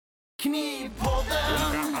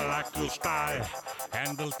Knivpodden! I like your style.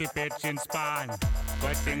 Handle the bitch in spine.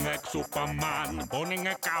 Sweating like Superman. Boning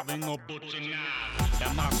a carving or butchering. The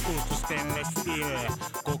muscles to stainless steel.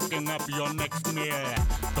 Cooking up your next meal.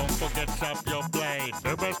 Don't forget up your blade.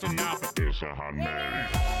 The best enough is a honey.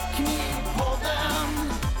 Knivpodden!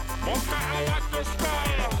 Monka, I like your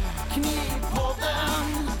style. Knivpodden!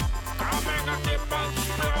 Carving a dip and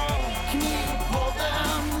straw.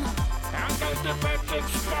 Knivpodden! Handle the bitch in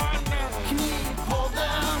spine.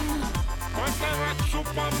 Knivpodden! Sweating like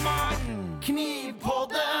Superman.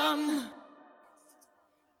 Knivpodden!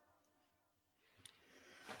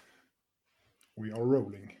 We are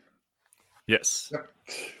rolling. Yes. Yep.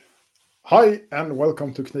 Hi, and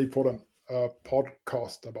welcome to Knivpodden, a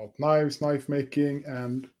podcast about knives, knife making,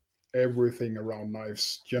 and everything around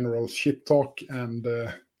knives. General ship talk and,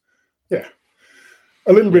 a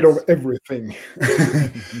little bit of everything.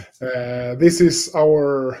 This is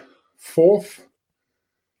our fourth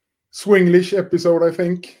Swenglish episode, I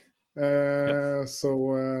think.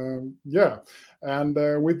 And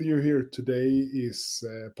with you here today is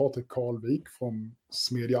Patrik Karlvik from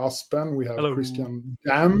Smedja Aspen. We have Hello. Christian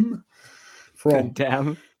Dam from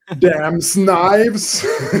Damn. Dam's Knives.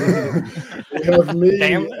 We have me.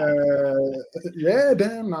 Damn.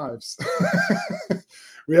 Damn Knives.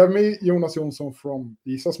 We have me, Jonas Jonsson from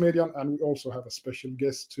Smedjan, and we also have a special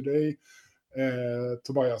guest today,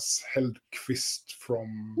 Tobias Heldqvist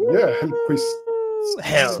from Heldqvist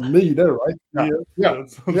Smedja, right? Yeah,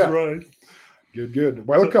 that sounds right. Good.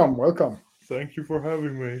 Welcome. Thank you for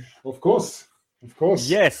having me. Of course.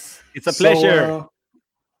 Yes, it's a pleasure.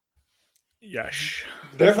 Yes.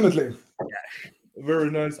 Definitely.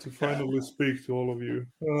 Very nice to finally speak to all of you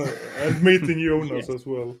and meeting Jonas as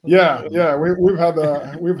well. Yeah. We've had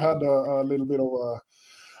a little bit of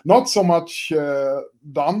not so much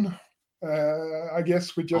done. I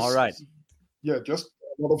guess we just All right. just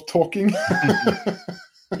a lot of talking.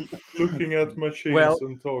 Looking at machines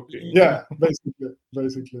and talking. Yeah,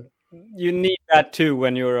 basically. You need that too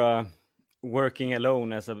when you're working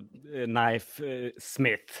alone as a knife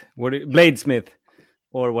smith, bladesmith,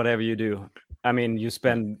 or whatever you do. I mean, you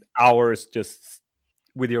spend hours just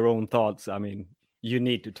with your own thoughts. I mean, you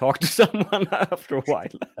need to talk to someone after a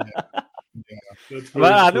while.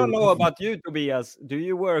 Well, I don't know about you, Tobias. Do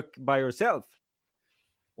you work by yourself,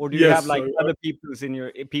 or do you have like other people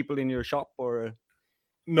in your shop, or?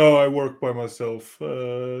 No, I work by myself.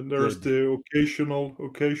 There's the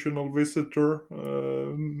occasional visitor,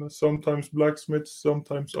 sometimes blacksmiths,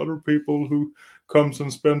 sometimes other people who comes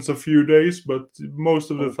and spends a few days, but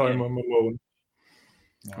most of the time I'm alone.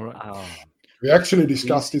 Wow. We actually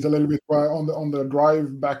discussed it a little bit on the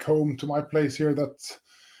drive back home to my place here, that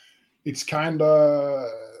it's kind of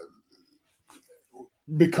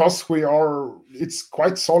because it's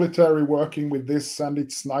quite solitary working with this, and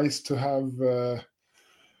it's nice to have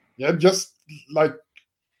just like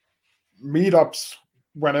meetups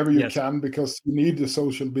whenever you can, because you need the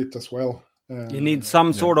social bit as well. You need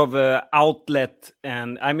some sort of outlet,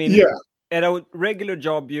 and I mean, at a regular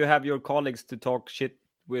job, you have your colleagues to talk shit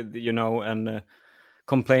with, and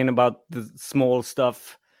complain about the small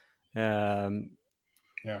stuff. When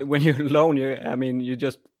you're alone, you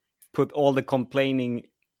just put all the complaining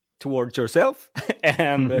towards yourself,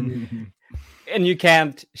 and and you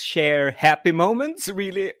can't share happy moments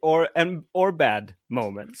really, or bad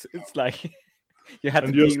moments. It's like you have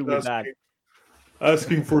to deal with that.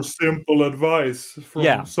 Asking for simple advice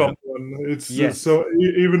from someone. It's so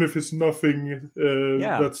even if it's nothing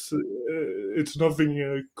it's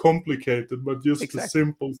nothing complicated, but just the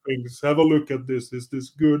simple things. Have a look at this. Is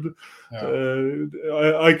this good?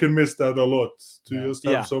 I can miss that a lot, to just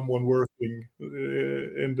have someone working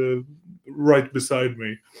in the right beside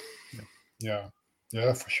me. Yeah,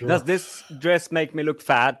 for sure. Does this dress make me look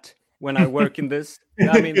fat when I work in this?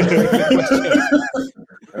 I mean, that's a good question.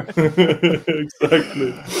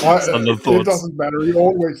 Exactly. It doesn't matter. You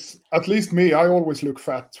always, at least me, I always look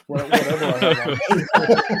fat whatever I have.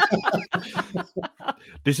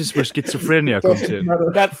 This is where schizophrenia comes in.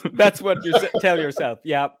 That's what you tell yourself.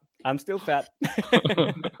 Yeah, I'm still fat.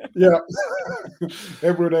 Yeah.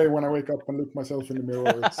 Every day when I wake up and look myself in the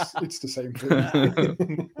mirror, it's the same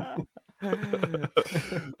thing.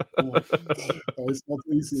 It's not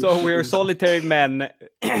easy. So we're solitary men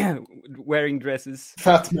wearing dresses.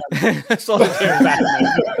 Fat men. Solitary fat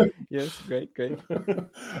men. Yes, great.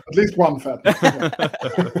 At least one fat man.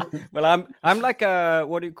 Well, I'm like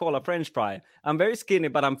what do you call a French fry? I'm very skinny,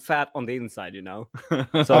 but I'm fat on the inside,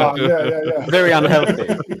 So very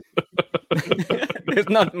unhealthy. There's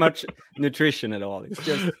not much nutrition at all. It's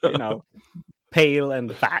just, pale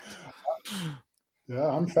and fat. Yeah,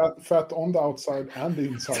 I'm fat on the outside and the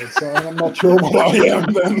inside, so I'm not sure what I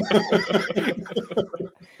am then.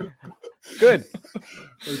 Good.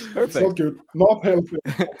 It's not good. Not healthy.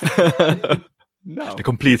 No. The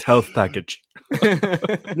complete health package.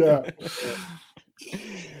 Yeah.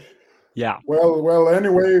 Yeah. Well.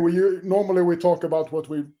 Anyway, normally we talk about what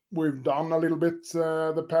we've done a little bit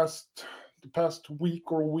the past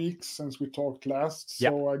week or weeks since we talked last.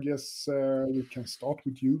 So I guess we can start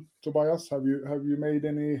with you, Tobias. Have you made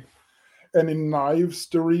any knives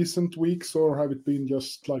the recent weeks, or have it been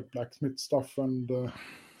just like blacksmith stuff and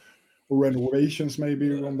renovations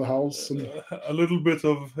maybe on the house? A little bit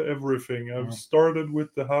of everything. I've started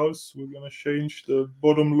with the house. We're gonna change the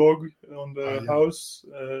bottom log on the house,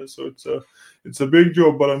 so it's a big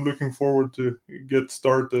job, but I'm looking forward to get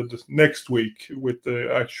started next week with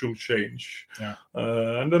the actual change.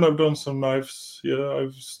 And then I've done some knives.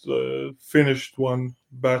 I've finished one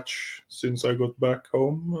batch since I got back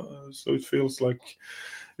home, so it feels like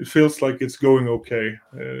it's going okay.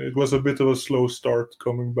 It was a bit of a slow start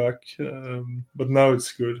coming back, but now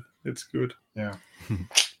it's good. It's good. Yeah.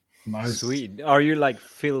 Nice. Sweet. Are you like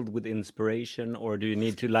filled with inspiration, or do you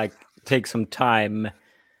need to like take some time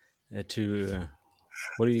to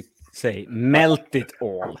what do you say, melt it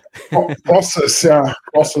all? Process. Yeah.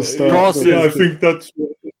 Process. Yeah,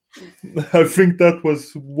 I think that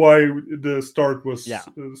was why the start was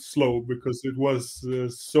slow, because it was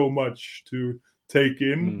so much to take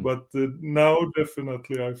in. But now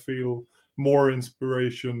definitely I feel more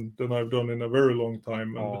inspiration than I've done in a very long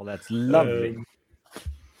time. And, that's lovely.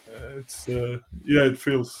 It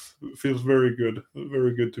feels very good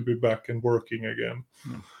to be back and working again.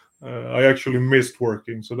 I actually missed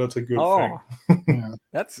working, so that's a good thing.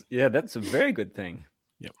 That's a very good thing.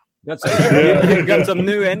 That's you got some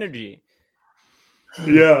new energy.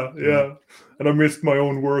 Yeah, and I missed my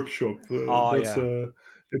own workshop.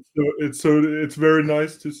 It's very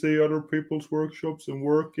nice to see other people's workshops and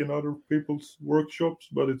work in other people's workshops,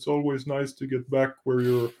 but it's always nice to get back where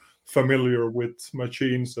you're familiar with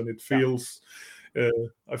machines, and it feels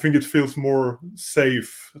I think it feels more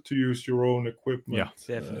safe to use your own equipment. Yeah,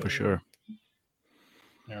 definitely. For sure.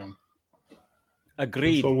 Yeah.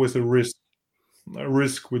 Agreed. There's always a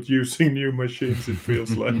risk with using new machines, it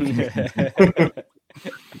feels like.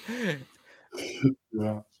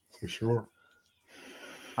 Yeah, for sure.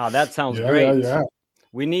 That sounds great. Yeah.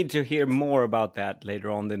 We need to hear more about that later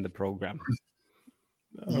on in the program.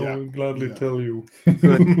 I will gladly tell you.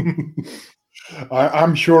 Good.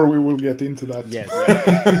 I'm sure we will get into that. Yes.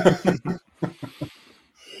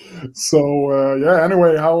 So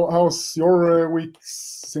anyway, how's your week?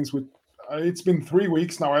 Since it's been 3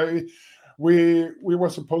 weeks now. We were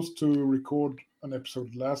supposed to record an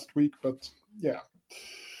episode last week, but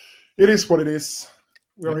it is what it is.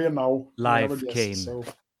 We're here now. Life came. So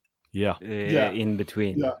in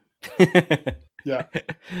between. Yeah,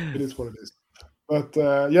 it is what it is. But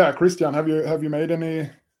Christian, have you made any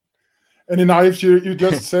knives? You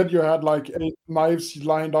just said you had like 8 knives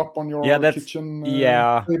lined up on your kitchen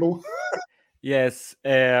table. Yes,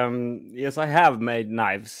 yes, I have made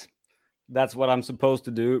knives. That's what I'm supposed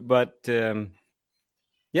to do. But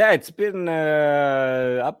it's been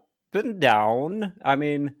up and down. I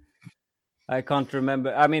mean, I can't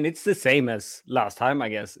remember. I mean, it's the same as last time, I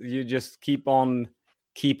guess. You just keep on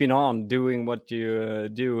keeping on doing what you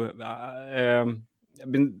do. I've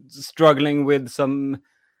been struggling with some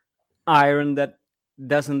iron that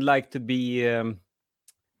doesn't like to be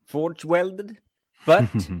forge welded, but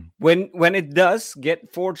when it does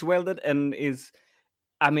get forge welded and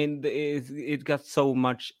it got so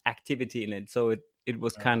much activity in it, so it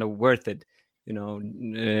was kind of worth it.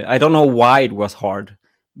 I don't know why it was hard,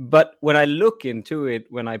 but when I look into it,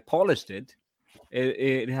 when I polished it,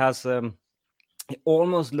 it has it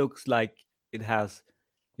almost looks like it has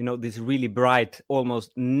this really bright,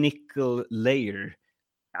 almost nickel layer.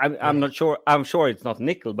 I'm not sure. I'm sure it's not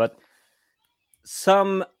nickel, but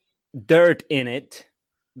some dirt in it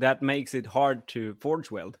that makes it hard to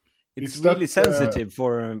forge weld. It's really sensitive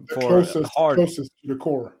for hard. Closest to the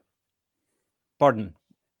core. Pardon?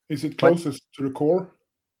 Is it closest to the core?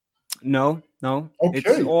 No. Okay.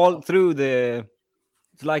 It's all through the.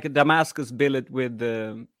 It's like a Damascus billet with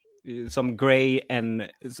some gray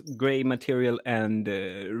material and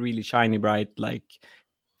really shiny bright, like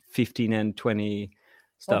 15 and 20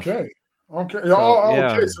 stuff. Okay. Okay.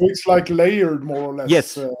 So it's like layered more or less.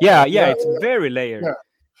 Yes. It's very layered.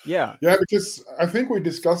 Yeah, because I think we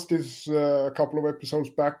discussed this a couple of episodes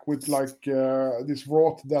back with like this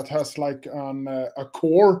wrought that has like a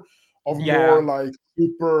core of more like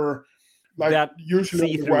super like that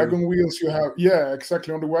usually on the wagon wheels you have,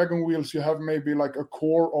 exactly, on the wagon wheels you have maybe like a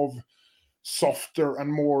core of softer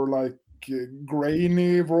and more like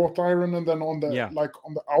grainy wrought iron, and then on the like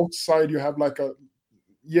on the outside you have like a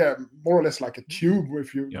more or less like a tube,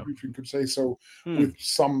 if you could say so, with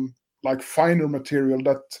some like finer material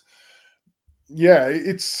that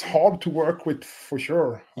it's hard to work with for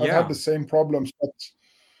sure. I've had the same problems,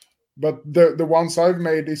 but the ones I've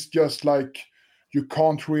made is just like you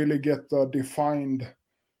can't really get a defined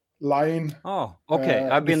line. Oh, okay.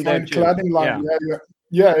 I've been there too. Cladding line.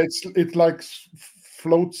 Yeah. It like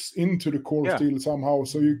floats into the core steel somehow,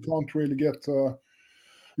 so you can't really get.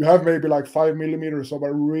 You have maybe like 5 millimeters of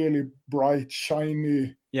a really bright,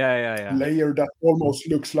 shiny layer that almost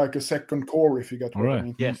looks like a second core, if you get what I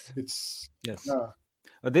mean. Yes. It's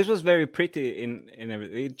But this was very pretty in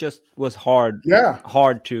everything. It just was hard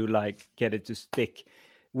to like get it to stick.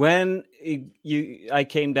 When I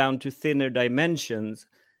came down to thinner dimensions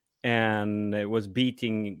and it was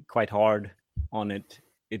beating quite hard on it,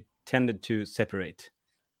 it tended to separate.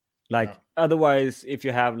 Like otherwise, if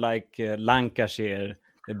you have like Lancashire,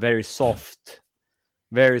 very soft,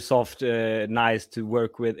 nice to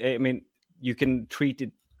work with. I mean, you can treat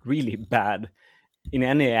it really bad in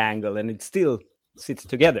any angle, and it still sits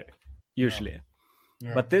together usually.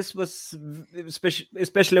 But this was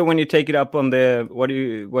especially when you take it up on the what do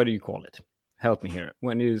you call it? Help me here.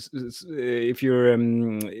 When you if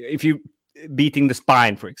you beating the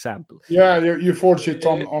spine, for example. You forge it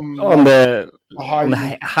on the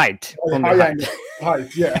height. On the height. Height,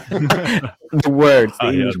 the words, the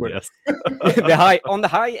English word. Yes. The high on the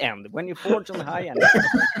high end. When you forge on the high end,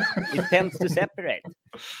 it tends to separate.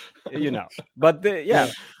 But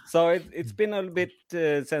so it's been a little bit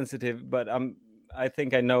sensitive. But I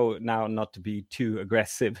think I know now not to be too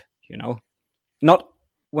aggressive. Not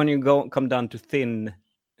when you come down to thin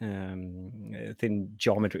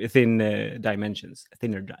geometry, thin dimensions,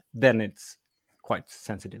 thinner. Then it's quite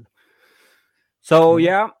sensitive. So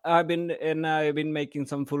I've been making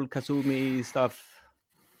some full Kazumi stuff,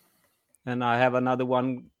 and I have another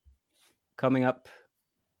one coming up.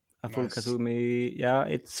 Full Kazumi. Yeah,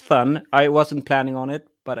 it's fun. I wasn't planning on it,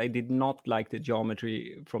 but I did not like the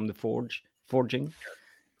geometry from the forging.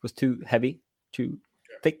 It was too heavy, too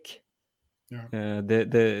thick.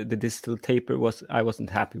 The distal taper I wasn't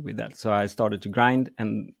happy with that, so I started to grind,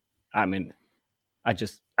 and I mean, I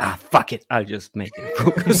just fuck it, I'll just make it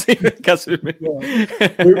focus. We've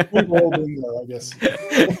all been there, I guess.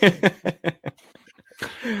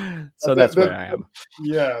 So that's where I am.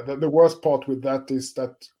 The worst part with that is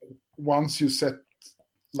that once you take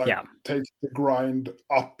the grind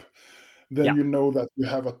up, then you know that you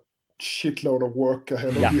have a shitload of work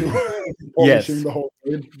ahead of you polishing the whole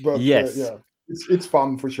thing. But it's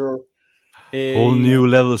fun for sure. All new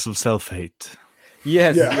levels of self-hate.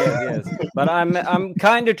 Yes. But I'm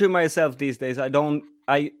kinder to myself these days. I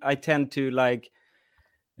tend to like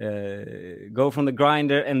go from the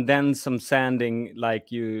grinder and then some sanding,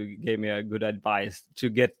 like you gave me a good advice, to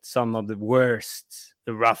get some of the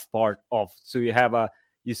rough part off, so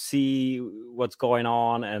you see what's going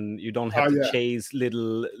on, and you don't have to chase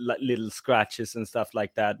little scratches and stuff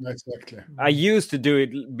like that. Exactly. I used to do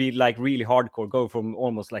it, be like really hardcore, go from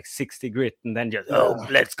almost like 60 grit, and then just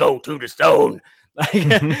let's go to the stone. Like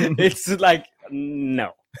it's like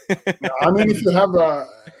no. I mean, if you have a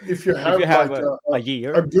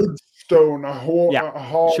year, a good stone, a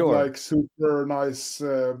hard like super nice,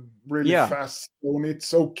 really fast stone,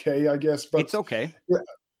 it's okay, I guess. But it's okay.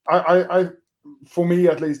 I for me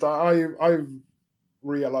at least, I've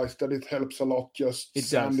realized that it helps a lot just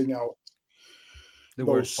sanding out the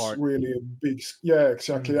worst part. Really big,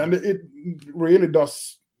 exactly, and it really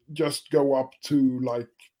does just go up to like.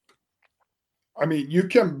 I mean, you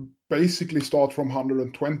can basically start from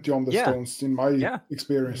 120 on the stones, in my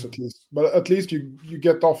experience at least. But at least you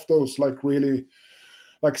get off those like really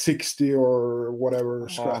like 60 or whatever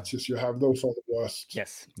scratches you have. Those are the worst.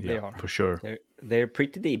 Yes, they are. For sure. They're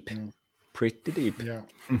pretty deep. Pretty deep. Yeah.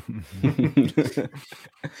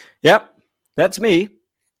 Yep. That's me,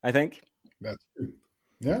 I think. That's good.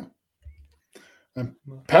 Yeah. And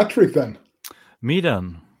Patrick then? Me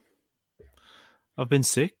then. I've been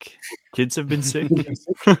sick. Kids have been sick.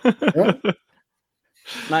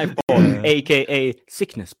 Knife pod, aka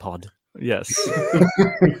sickness pod. Yes.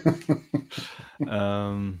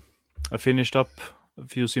 I finished up a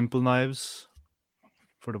few simple knives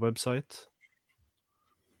for the website.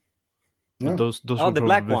 Yeah. Those the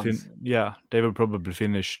black ones. They were probably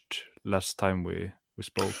finished last time we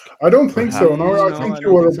spoke. I don't think so. No, I think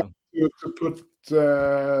you were about to put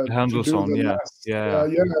the handles on. Do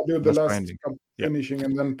the last finishing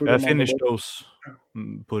and then put I them finished on those,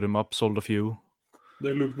 put them up, sold a few.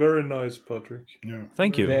 They look very nice, Patrick. Yeah.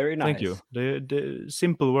 Thank you. Very nice. Thank you. The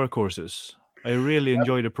simple workhorses. I really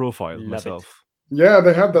enjoy the profile myself. Yeah,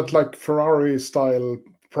 they have that like Ferrari style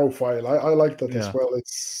profile. I like that as Yeah. well.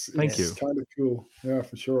 It's Thank you. kind of cool. Yeah,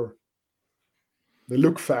 for sure. They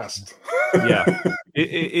look fast. Yeah.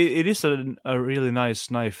 It is a really nice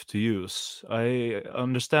knife to use. I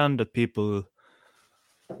understand that people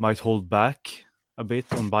might hold back a bit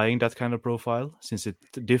on buying that kind of profile since it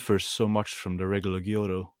differs so much from the regular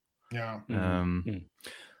Gyoro. Yeah.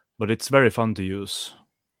 But it's very fun to use,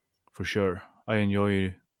 for sure. I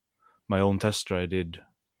enjoy my own tester. I did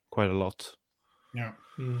quite a lot. Yeah.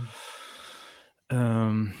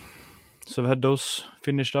 So I had those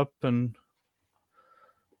finished up and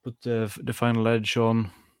put the final edge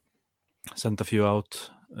on. Sent a few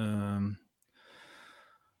out. I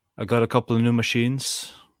got a couple of new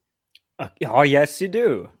machines. Oh, yes, you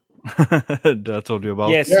do. That I told you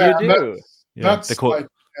about. Yes, Yeah, you do. That's like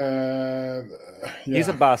He's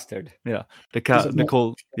a bastard. Yeah, the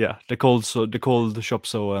cold shop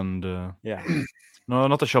saw and Yeah. no,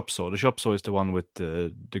 not the shop saw. The shop saw is the one with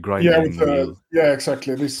the grinding wheel. Yeah,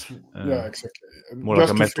 exactly. Exactly. More Just like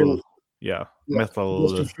a to metal. fill- Yeah, Yeah,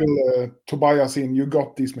 metal. Just to fill Tobias in, you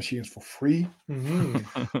got these machines for free.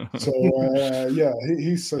 So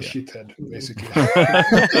he's a shithead, basically.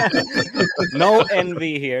 No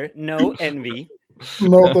envy here. No envy.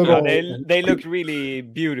 Not at all. They look really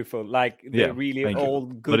beautiful. Like they're really thank you.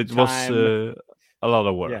 old, good But it was time. a lot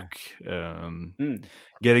of work.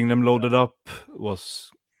 Getting them loaded up was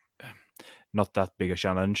not that big a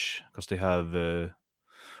challenge because they have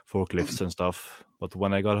forklifts and stuff. But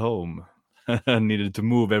when I got home, I needed to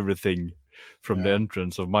move everything from the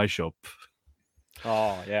entrance of my shop.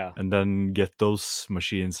 Oh yeah. And then get those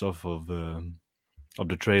machines off of the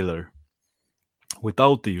trailer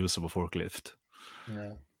without the use of a forklift.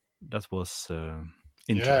 Yeah. That was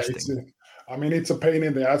interesting. It's a pain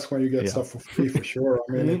in the ass when you get stuff for free, for sure.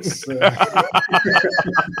 I mean, it's.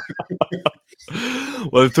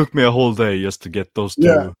 Well, it took me a whole day just to get those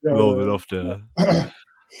two loaded off the.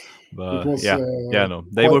 But no,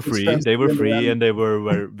 they were free. They were free, and they were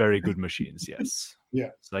very, very good machines. Yes.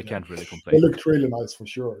 Yeah. So I can't really complain. They looked really nice, for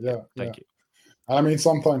sure. Yeah. Thank you. I mean,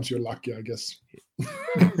 sometimes you're lucky, I guess.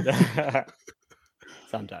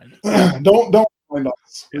 Sometimes. Don't mind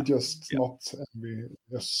us. We're just not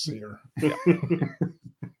envious here.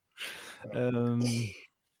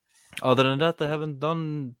 Other than that, I haven't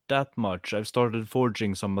done that much. I've started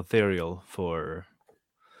forging some material for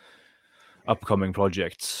upcoming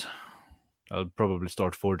projects. I'll probably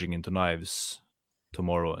start forging into knives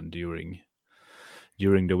tomorrow and during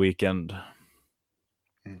the weekend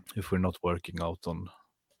if we're not working out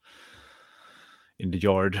in the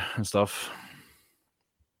yard and stuff.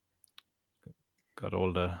 Got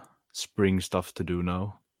all the spring stuff to do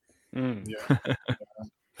now.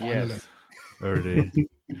 Yes. Early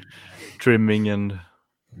trimming and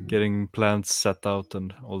getting plants set out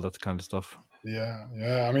and all that kind of stuff. Yeah.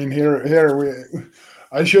 I mean, here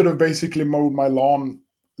I should have basically mowed my lawn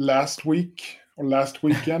last week or last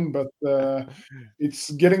weekend, but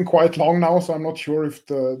it's getting quite long now, so I'm not sure if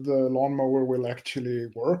the lawnmower will actually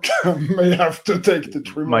work. I may have to take the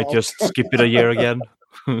trimmer Might off. just skip it a year again.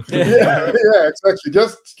 yeah, exactly.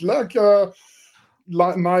 Just like a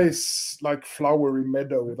nice, like flowery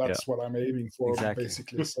meadow. That's what I'm aiming for,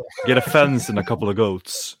 basically. So. Get a fence and a couple of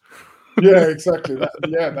goats. Yeah, exactly.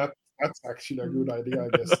 That's actually a good idea, I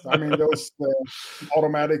guess. I mean, those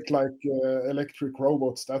automatic, electric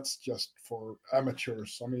robots, that's just for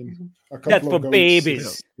amateurs. I mean, a couple that's of for goats,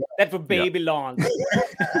 babies. Yeah. That's for baby lawns.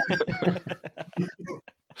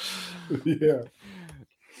 Yeah.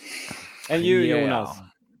 And you, Jonas,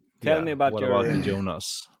 tell me about what your... about the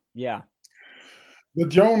Jonas? Yeah. The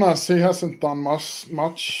Jonas, he hasn't done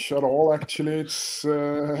much at all, actually. It's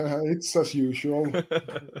as usual.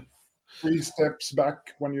 3 steps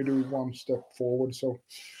back when you do 1 step forward. So,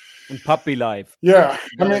 and puppy life. Yeah,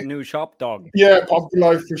 I mean, new shop dog. Yeah, puppy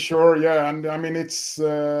life for sure. Yeah, and I mean it's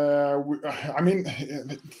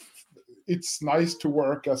it's nice to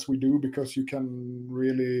work as we do because you can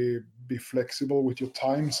really be flexible with your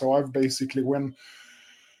time. So I've basically when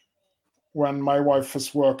my wife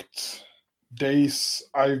has worked days,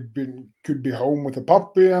 could be home with a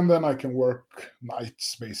puppy, and then I can work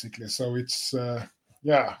nights basically. So it's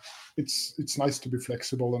it's nice to be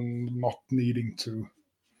flexible and not needing to.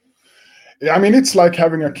 I mean, it's like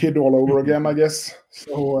having a kid all over again, I guess.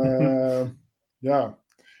 So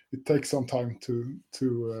it takes some time to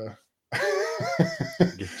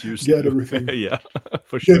get used get to everything. Yeah,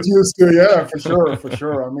 for sure. Get used to, yeah, for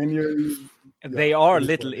sure. I mean, They are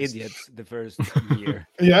little idiots the first year.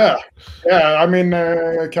 Yeah. I mean,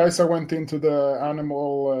 Kajsa went into the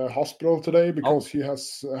animal hospital today because she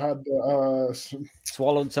has had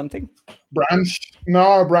swallowed something.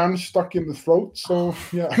 A branch stuck in the throat. So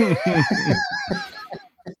yeah.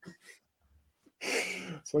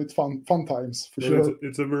 So it's fun times for sure.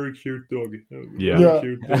 It's a very cute dog.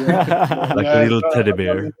 Cute. Like a little teddy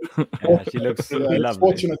bear. She looks lovely. It's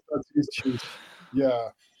fortunate that she's yeah.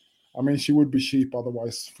 I mean, she would be sheep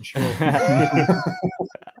otherwise, for sure. But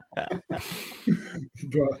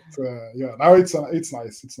now it's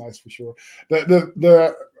nice. It's nice for sure.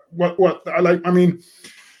 What I like. I mean,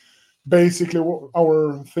 basically, what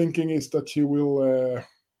our thinking is that she will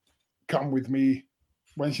come with me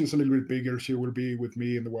when she's a little bit bigger. She will be with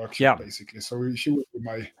me in the workshop, basically. So she will be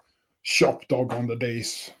my shop dog on the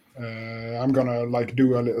days. I'm gonna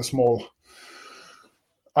do a small.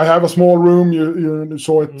 I have a small room. You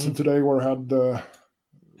saw it today where I had the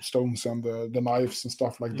stones and the knives and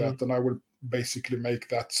stuff like that. And I will basically make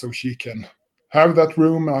that so she can have that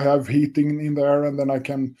room. I have heating in there, and then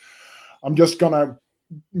I'm just gonna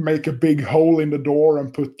make a big hole in the door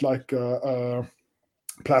and put like a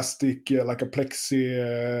plastic, like a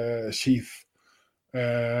plexi sheath,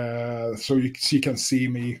 so she can see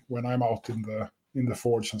me when I'm out in the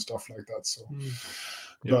forge and stuff like that. So,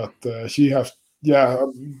 but she has. Yeah,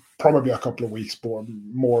 probably a couple of weeks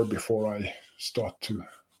more before I start to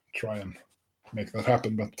try and make that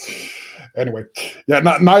happen. But anyway,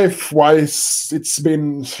 knife-wise, it's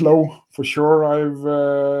been slow for sure. I've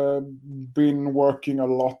been working a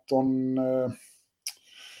lot on...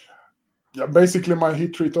 basically my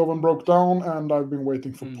heat treat oven broke down, and I've been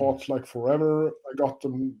waiting for parts like forever. I got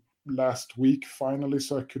them last week finally,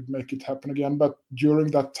 so I could make it happen again. But during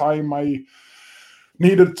that time, I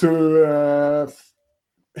needed to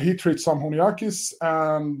heat treat some honiakis,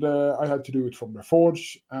 and I had to do it from the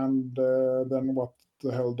forge. And then what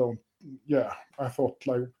the hell I thought,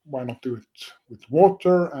 why not do it with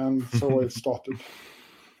water? And so I started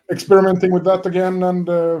experimenting with that again,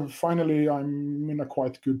 and finally I'm in a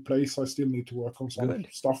quite good place. I still need to work on some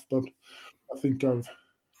stuff, but I think I've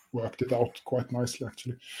worked it out quite nicely,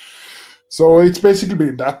 actually. So it's basically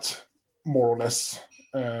been that, more or less.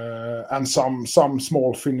 And some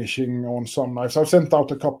small finishing on some knives. I've sent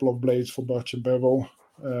out a couple of blades for Birch and Bevel,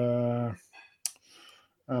 and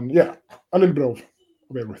a little bit of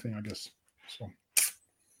everything, I guess. So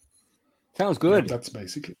sounds good. That's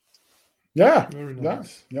basically very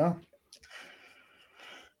nice.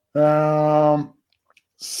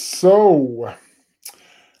 So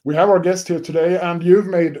we have our guest here today, and you've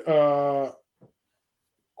made a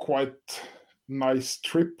quite nice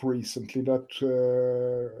trip recently that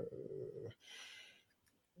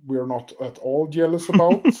we're not at all jealous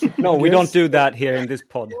about. No, we don't do that here in this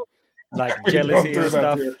pod, like jealousy and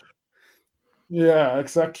stuff. Yeah,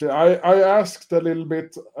 exactly. I asked a little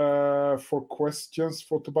bit for questions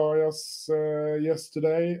for Tobias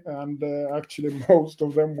yesterday, and actually most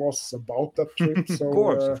of them was about that trip. So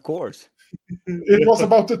of course. It was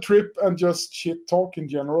about the trip and just shit talk in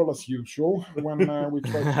general, as usual, when we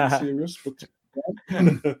try to be serious. But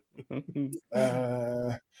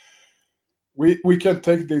we can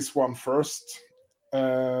take this one first.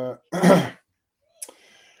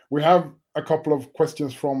 We have a couple of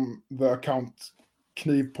questions from the account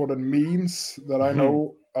Knivpodden Memes that I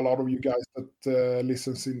know a lot of you guys that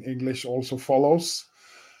listens in English also follows.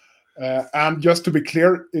 And just to be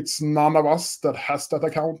clear, it's none of us that has that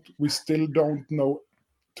account. We still don't know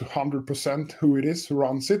to 100% who it is who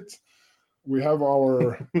runs it. We have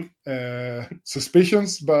our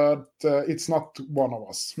suspicions, but it's not one of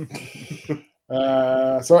us.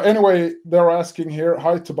 So anyway, they're asking here,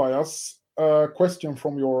 hi Tobias, a question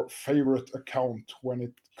from your favorite account when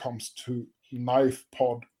it comes to knife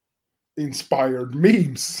pod inspired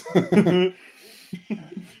memes.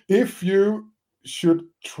 If you should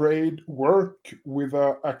trade work with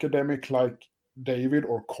an academic like David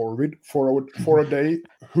or Corvid for a day,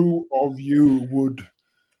 who of you would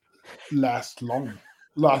last the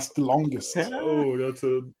longest? Oh,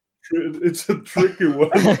 it's a tricky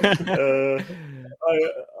one.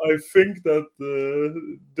 I think that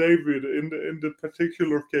David, in the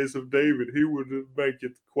particular case of David, he would make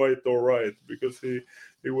it quite all right, because he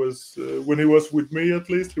was when he was with me, at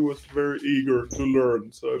least, he was very eager to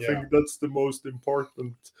learn. So I think that's the most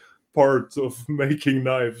important part of making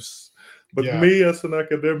knives. But me as an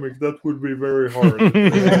academic, that would be very hard.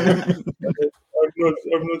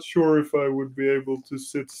 I'm not sure if I would be able to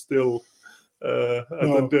sit still at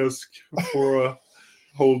the desk for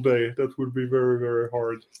whole day. That would be very, very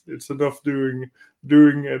hard. It's enough doing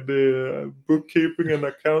the bookkeeping and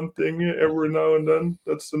accounting every now and then.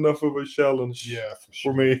 That's enough of a challenge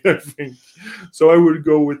for me, I think. So I would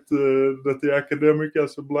go with that the academic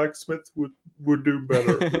as a blacksmith would do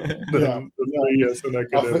better than me as an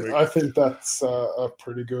academic. I think that's a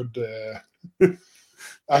pretty good,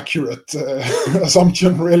 accurate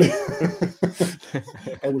assumption, really.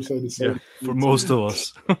 I would say the same. For most of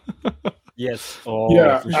us. Yes.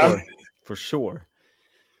 Oh, for sure.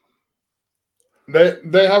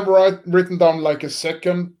 They have written down like a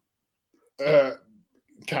second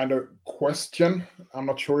kind of question. I'm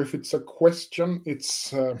not sure if it's a question. It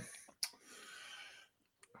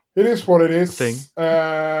is what it is. Thing.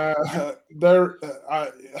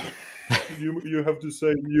 You have to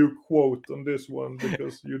say new quote on this one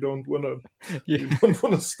because you don't want to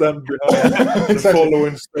stand behind the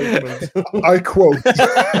following statement. I quote.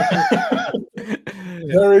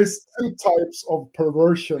 There is two types of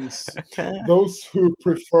perversions. Those who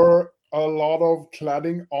prefer a lot of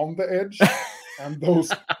cladding on the edge, and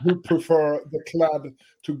those who prefer the clad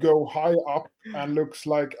to go high up and looks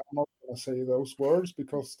like, I'm not going to say those words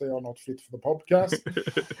because they are not fit for the podcast.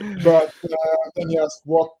 But then he asked,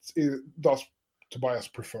 what does Tobias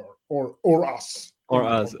prefer, or us? Or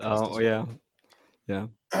us? Oh, yeah.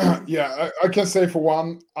 Yeah, I can say for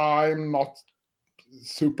one, I'm not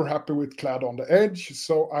super happy with clad on the edge,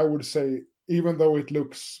 so I would say, even though it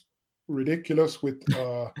looks ridiculous with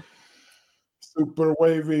super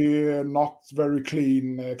wavy, not very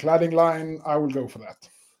clean cladding line, I will go for that.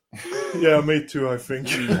 Yeah, me too, I think.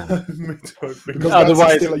 Me too, I think.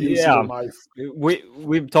 Otherwise, still a usable knife.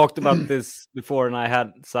 We've talked about this before, and I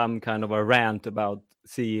had some kind of a rant about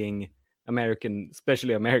seeing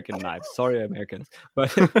especially American knives. Sorry, Americans,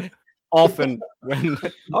 but often when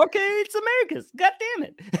it's Americans, god damn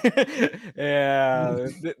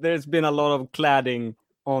it. There's been a lot of cladding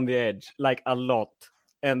on the edge, like a lot,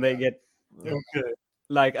 and they get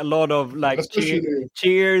like a lot of like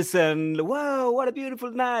cheers and wow, what a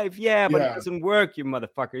beautiful knife. But it doesn't work, you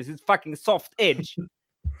motherfuckers. It's fucking soft edge.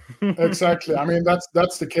 Exactly. I mean,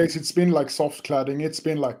 that's the case. It's been like soft cladding. It's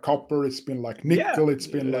been like copper. It's been like nickel. It's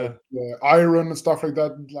been like iron and stuff like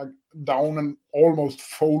that, like down and almost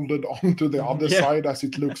folded onto the other side as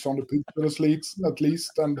it looks on the picture, at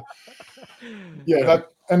least. And that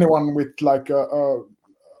anyone with like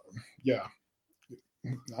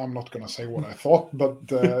I'm not gonna say what I thought, but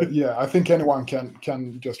I think anyone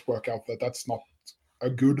can just work out that that's not a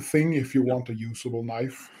good thing if you want a usable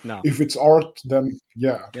knife. No. If it's art, then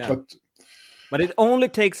but it only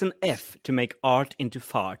takes an F to make art into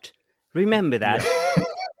fart. Remember that.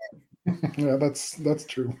 Yeah, that's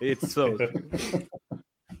true. It's so true.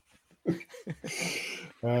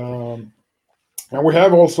 And we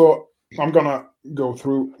have also, I'm gonna go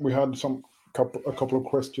through, we had a couple of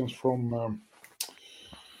questions from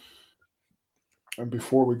and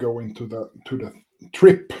before we go into the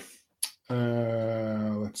trip.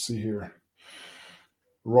 Let's see here.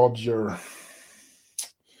 Roger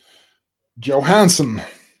Johansson,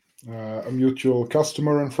 a mutual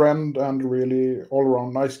customer and friend and really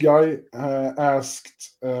all-around nice guy,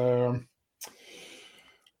 asked, in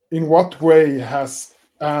what way has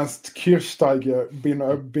Ernst Kirchsteiger been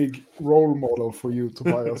a big role model for you,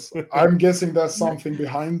 Tobias? I'm guessing there's something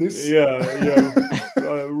behind this. Yeah.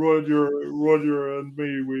 Roger and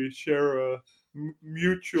me, we share a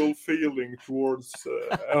mutual feeling towards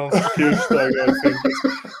Ernst Kirchsteiger. I think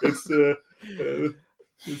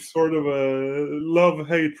it's sort of a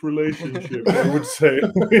love-hate relationship, I would say.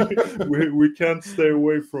 we can't stay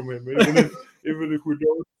away from him, even if we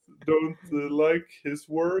don't like his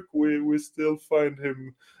work. We still find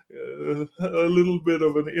him a little bit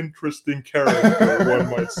of an interesting character, one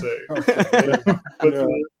might say.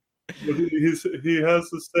 But he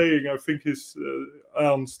has a saying. I think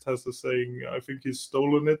Ernst has a saying. I think he's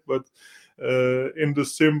stolen it, but in the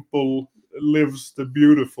simple lives the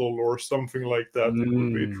beautiful, or something like that. It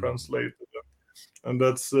would be translated, and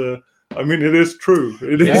that's. I mean, it is true.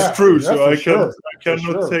 It is true. So I cannot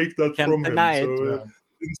take that from him. So,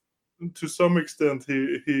 to some extent,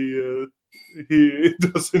 he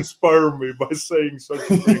does inspire me by saying such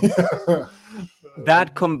things.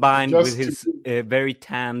 That combined with his very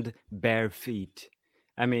tanned bare feet.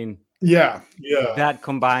 I mean, that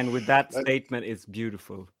combined with that statement is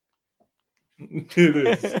beautiful. It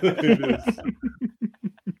is.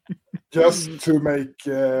 Just to make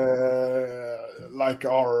like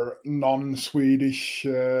our non-Swedish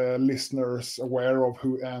listeners aware of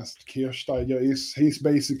who Ernst Kirchsteiger is, he's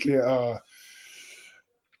basically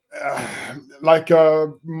like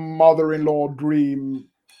a mother-in-law dream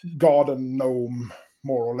garden gnome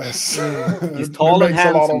more or less. He's tall and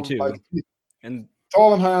handsome too. Like, and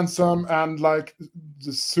tall and handsome, and like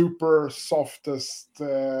the super softest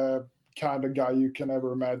kind of guy you can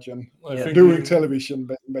ever imagine. Doing television,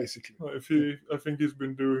 basically. I think he's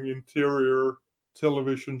been doing interior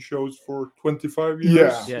television shows for 25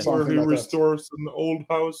 years, where he restores an old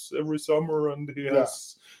house every summer, and he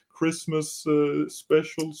has Christmas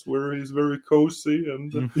specials where he's very cozy,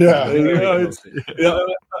 and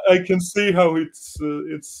I can see how it's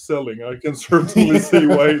selling. I can certainly see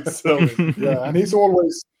why it's selling. Yeah, and he's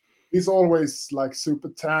always like super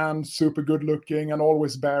tan, super good looking, and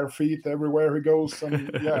always bare feet everywhere he goes.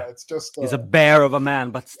 And it's just he's a bear of a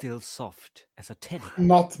man, but still soft as a teddy.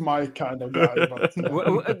 Not my kind of guy. But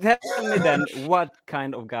tell me then, what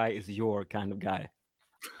kind of guy is your kind of guy?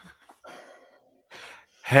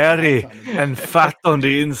 Hairy and fat on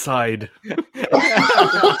the inside.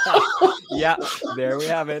 Yeah, there we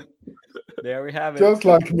have it. Just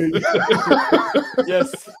like me.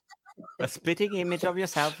 Yes. A spitting image of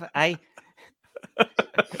yourself.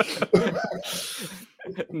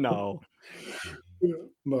 No.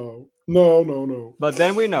 No. But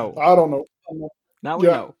then we know. I don't know. Now we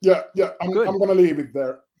know. Yeah. I'm going to leave it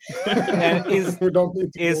there. And we don't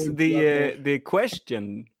need to is the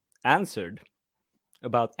question answered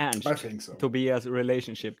about Ernst? I think so. Tobias'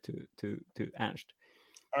 relationship to Ernst.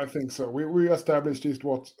 I think so. We established it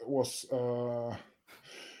was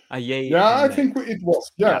a yay. I think it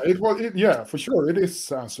was. It was. Yeah, for sure, it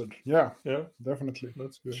is answered. Yeah, definitely.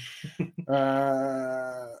 That's good.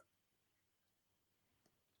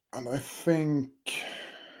 And I think,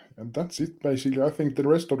 and that's it basically. I think the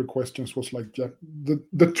rest of the questions was like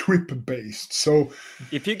the trip based. So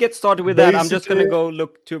if you get started with that, I'm just gonna go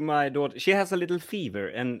look to my daughter. She has a little fever,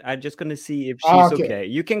 and I'm just gonna see if she's okay.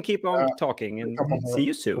 You can keep on talking, and see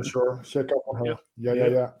you soon. For sure, check up on her.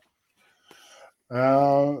 Yeah.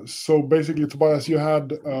 So basically, Tobias, you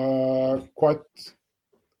had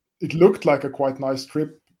it looked like a quite nice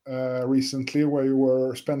trip recently, where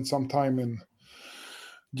you spent some time in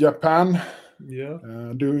Japan,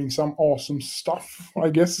 doing some awesome stuff, I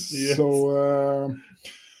guess. Yes. So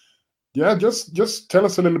just tell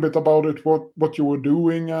us a little bit about it, what you were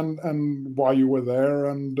doing and why you were there,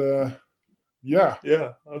 and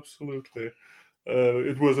absolutely.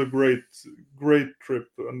 It was a great trip,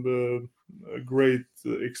 and a great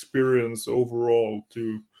experience overall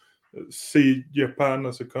to see Japan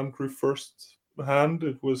as a country firsthand.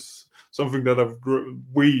 It was something that I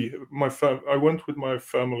went with my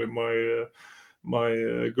family,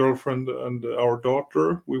 my girlfriend and our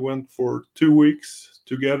daughter. We went for 2 weeks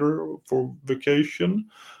together for vacation.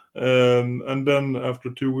 And then after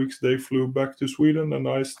 2 weeks, they flew back to Sweden, and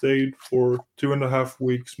I stayed for 2.5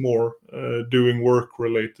 weeks more doing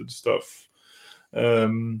work-related stuff.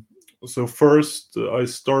 So first, I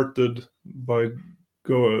started by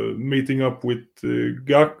meeting up with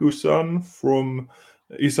Gaku-san from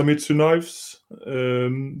Isamitsu Knives.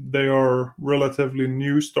 They are relatively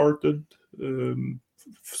new started,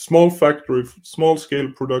 small factory, small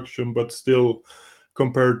scale production, but still,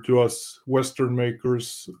 compared to us Western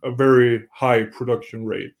makers, a very high production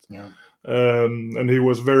rate. And he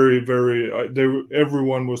was very, very.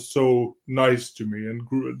 Everyone was so nice to me,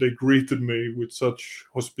 and they greeted me with such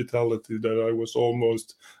hospitality that I was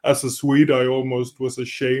almost, as a Swede, I almost was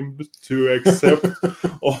ashamed to accept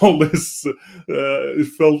all this. It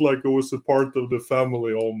felt like I was a part of the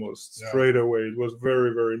family almost straight away. It was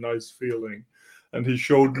very, very nice feeling. And he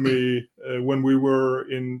showed me when we were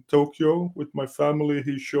in Tokyo with my family.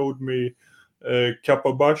 He showed me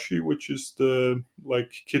Kappabashi, which is the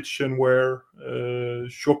kitchenware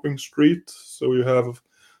shopping street. So you have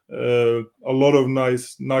a lot of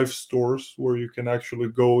nice knife stores where you can actually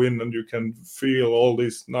go in and you can feel all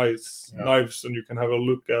these nice knives, and you can have a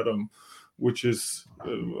look at them. Which is,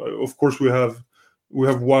 of course, we have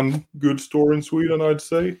one good store in Sweden, I'd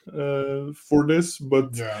say, for this,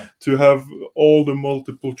 but to have all the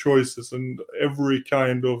multiple choices and every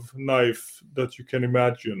kind of knife that you can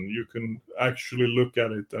imagine, you can actually look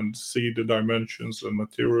at it and see the dimensions and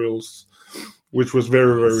materials, which was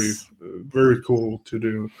very, very, very cool to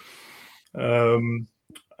do. And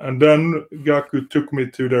then Gaku took me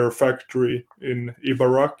to their factory in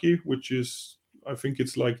Ibaraki, which is, I think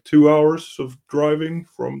it's like 2 hours of driving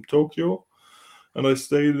from Tokyo. And I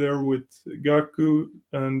stayed there with Gaku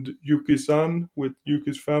and Yuki-san, with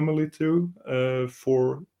Yuki's family too,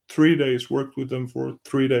 for 3 days, worked with them for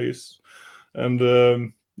 3 days. And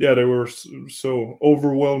they were so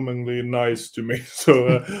overwhelmingly nice to me.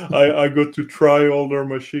 So I got to try all their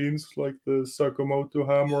machines, like the Sakamoto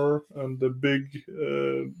hammer and the big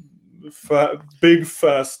big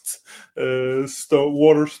fast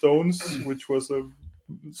water stones, which was a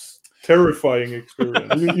terrifying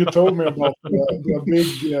experience. You told me about the big.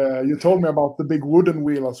 You told me about the big wooden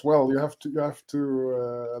wheel as well. You have to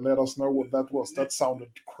let us know what that was. That sounded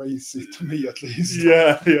crazy to me, at least.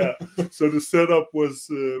 Yeah. So the setup was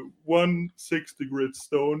one 60 grit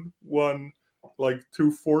stone, one like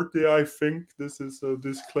 240. I think this is a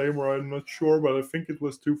disclaimer. I'm not sure, but I think it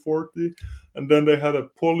was 240. And then they had a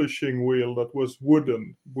polishing wheel that was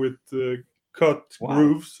wooden with cut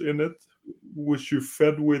grooves in it, which you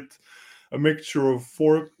fed with a mixture of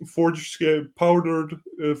powdered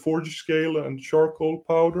forge scale and charcoal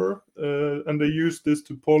powder, and they used this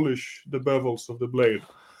to polish the bevels of the blade.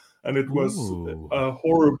 And it was a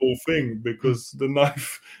horrible thing because the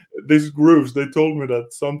knife, these grooves, they told me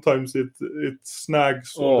that sometimes it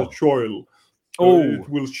snags on the choil. So it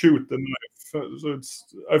will shoot the knife. So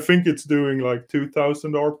I think it's doing like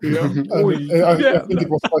 2,000 RPM. I think it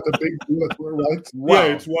was quite a big bullet, right? Wow.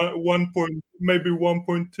 Yeah, it's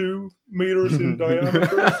 1.2 meters in diameter.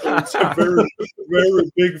 So it's a very,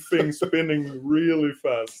 very big thing spinning really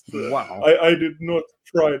fast. Wow. I did not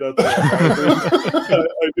try that one.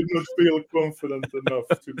 I did not feel confident enough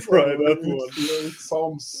to try that one. It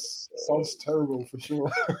sounds terrible for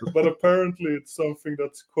sure. But apparently it's something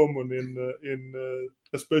that's common in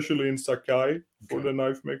especially in Sakai for the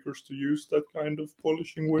knife makers to use that kind of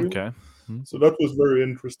polishing wheel. Okay. So that was very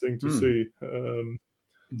interesting to see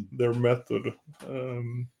their method.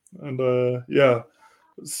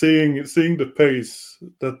 Seeing the pace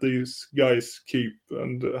that these guys keep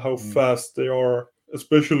and how fast they are,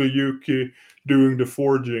 especially Yuki doing the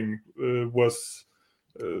forging, was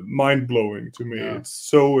mind-blowing to me. It's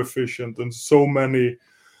so efficient and so many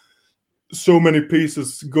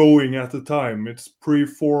pieces going at a time. It's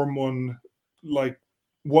pre-form on like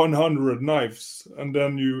 100 knives, and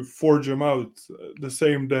then you forge them out the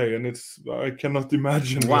same day, and I cannot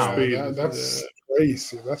imagine the speed. That's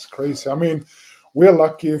crazy. That's crazy. I mean, we're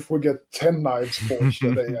lucky if we get 10 knives forged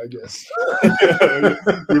a day, I guess.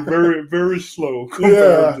 We're very, very slow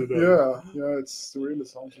compared to them. Yeah, it's really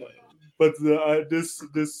sounds like it. But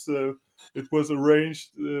it was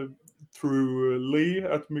arranged through Lee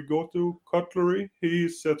at Migoto Cutlery. He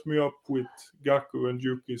set me up with Gaku and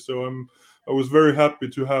Yuki, so I was very happy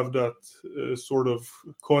to have that sort of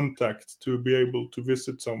contact to be able to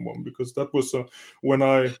visit someone, because that was when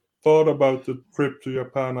I thought about the trip to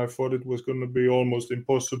Japan, I thought it was going to be almost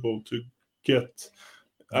impossible to get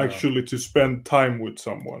actually to spend time with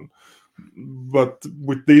someone. But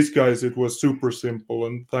with these guys, it was super simple,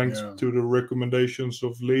 and thanks to the recommendations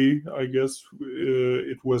of Lee, I guess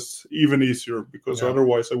it was even easier, because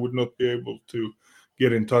otherwise I would not be able to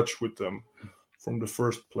get in touch with them from the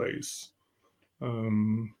first place.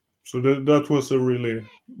 So that was a really,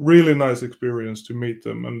 really nice experience to meet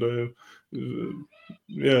them, and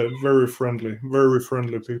very friendly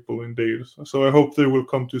people indeed. So I hope they will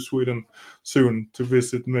come to Sweden soon to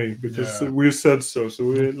visit me, because we said so. So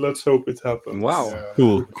let's hope it happens. Wow,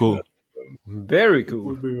 cool, very cool. It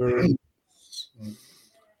would be very.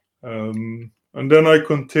 And then I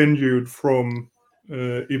continued from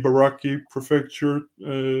Ibaraki Prefecture.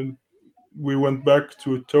 We went back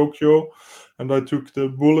to Tokyo, and I took the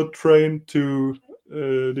bullet train to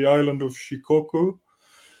the island of Shikoku,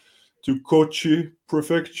 to Kochi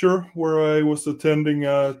Prefecture, where I was attending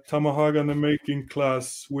a Tamahagane making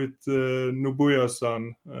class with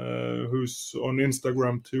Nobuya-san, who's on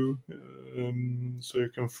Instagram too. So you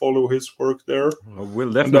can follow his work there.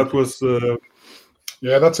 We'll definitely. And that was...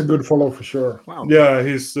 that's a good follow for sure. Wow. Yeah,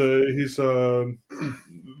 he's a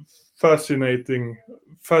fascinating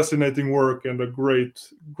work and a great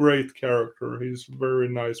character. He's a very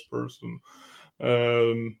nice person.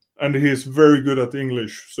 And he's very good at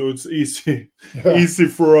English, so it's easy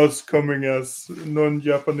for us coming as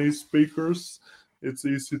non-Japanese speakers. It's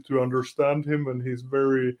easy to understand him, and he is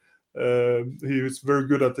very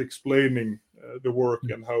good at explaining the work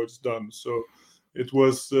and how it's done. So it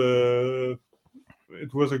was a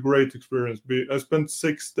great experience. I spent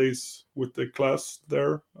 6 days with the class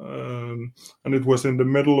there, and it was in the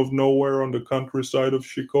middle of nowhere on the countryside of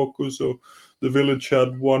Shikoku. So the village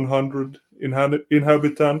had 100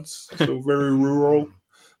 inhabitants, so very rural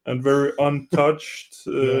and very untouched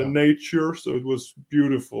nature. So it was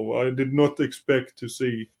beautiful. I did not expect to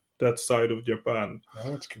see that side of Japan.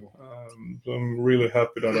 Oh, that's cool. So I'm really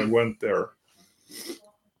happy that I went there.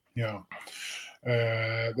 Yeah.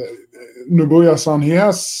 Nobuya-san, he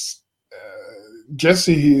has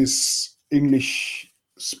Jesse. He's English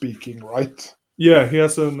speaking, right? Yeah, he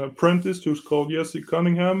has an apprentice who's called Jesse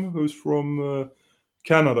Cunningham, who's from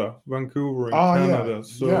Canada, Vancouver in Canada.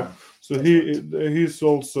 Yeah. So he's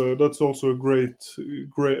also, that's also a great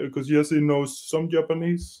because yes, he knows some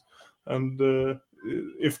Japanese, and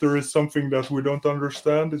if there is something that we don't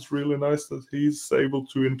understand, it's really nice that he's able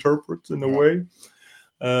to interpret in a way.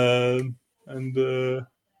 I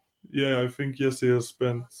think yes, he has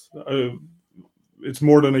spent. It's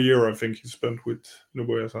more than a year, I think, he spent with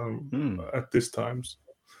Nobuya-san at this time. So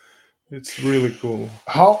it's really cool.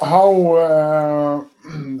 How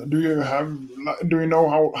do you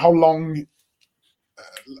know how long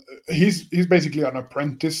he's basically an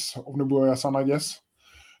apprentice of Nobuya-san, I guess.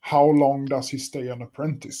 How long does he stay an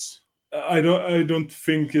apprentice? I don't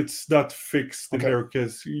think it's that fixed in their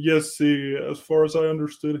case. Yes, he, as far as I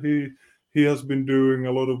understood, he has been doing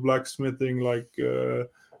a lot of blacksmithing, like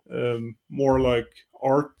more like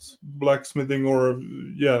art blacksmithing, or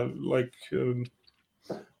like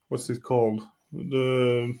what's it called?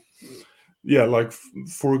 Like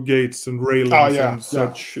for gates and railings and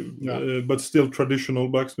such, but still traditional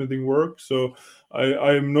blacksmithing work. So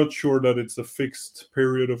I'm not sure that it's a fixed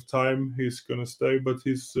period of time he's gonna stay, but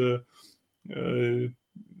he's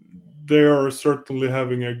they are certainly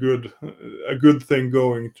having a good thing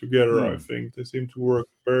going together. I think they seem to work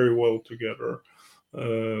very well together.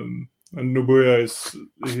 And Nobuya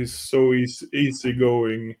he's so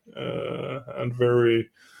easygoing and very.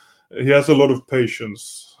 He has a lot of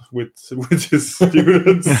patience with his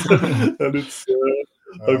students, and it's.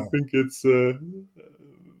 I think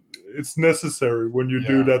it's necessary when you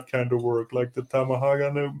do that kind of work, like the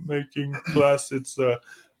Tamahagane making class. It's a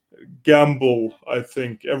gamble, I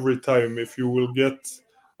think, every time if you will get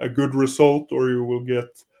a good result, or you will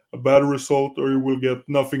get a bad result, or you will get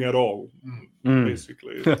nothing at all.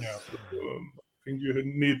 Basically, I think you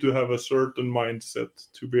need to have a certain mindset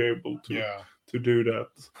to be able to do that.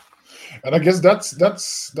 And I guess that's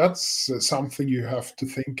something you have to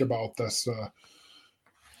think about as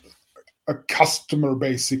a customer,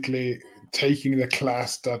 basically taking the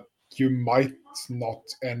class that you might not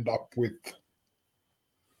end up with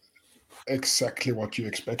exactly what you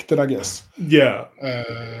expected, I guess.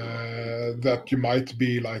 That you might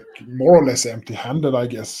be like more or less empty-handed, I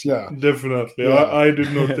guess. Definitely. I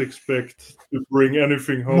did not expect to bring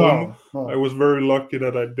anything home. No. I was very lucky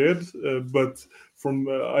that I did, but from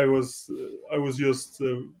I was just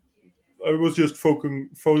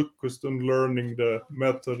focused on learning the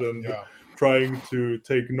method and trying to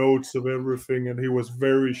take notes of everything, and he was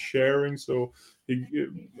very sharing. So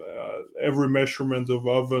every measurement of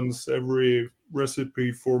ovens, every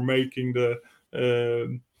recipe for making the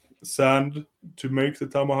sand to make the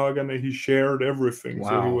Tamahagane, he shared everything. Wow.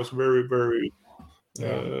 So he was very, very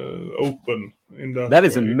open in that. That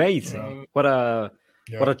is amazing. What a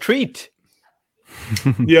treat.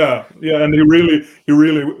 And he really,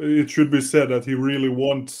 it should be said that he really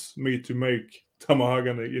wants me to make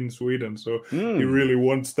Tamahagane in Sweden. So he really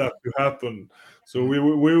wants that to happen. So we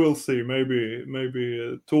will see.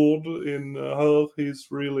 Maybe Tord in Hull, he's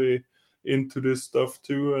really into this stuff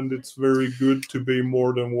too, and it's very good to be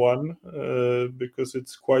more than one because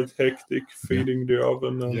it's quite hectic feeding the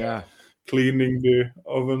oven and cleaning the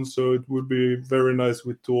oven. So it would be very nice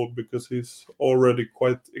with Tord because he's already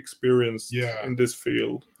quite experienced in this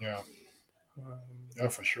field.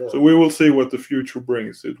 For sure. So we will see what the future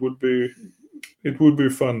brings. It would be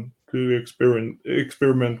fun to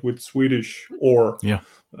experiment with Swedish ore.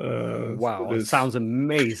 Wow, it sounds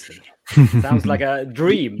amazing. Sounds like a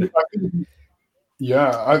dream.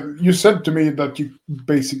 You said to me that you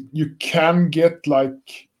can get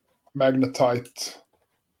like magnetite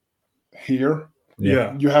here.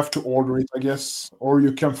 You have to order it, I guess, or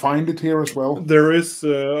you can find it here as well. There is.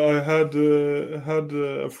 I had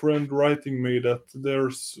a friend writing me that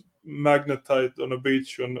there's magnetite on a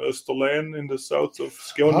beach on Österlen in the south of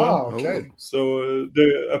Skåne. So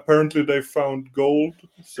apparently they found gold.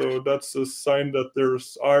 So that's a sign that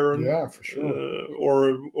there's iron. For sure.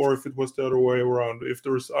 Or if it was the other way around, if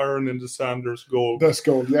there's iron in the sand, there's gold. There's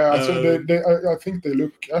gold. So I think they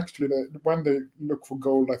look when they look for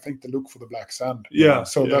gold. I think they look for the black sand.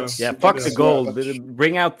 So that's fuck the gold.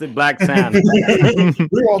 Bring out the black sand. We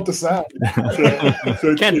want the sand.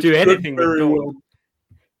 So can't do anything with gold.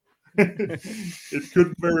 It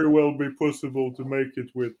could very well be possible to make it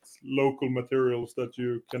with local materials that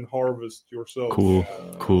you can harvest yourself. Cool.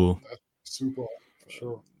 That's super, for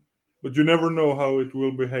sure. But you never know how it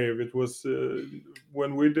will behave. It was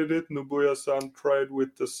when we did it, Nobuya-san tried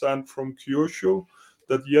with the sand from Kyushu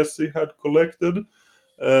that Jesse had collected,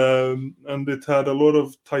 and it had a lot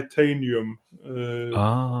of titanium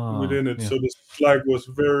within it. So the slag was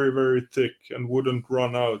very, very thick and wouldn't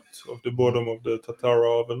run out of the bottom of the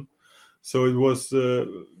Tatara oven. So it was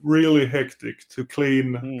really hectic to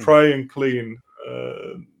try and clean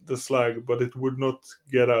the slag, but it would not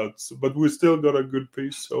get out. But we still got a good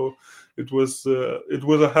piece. So it was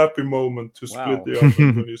a happy moment to split the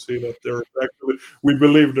oven when you see that there actually, we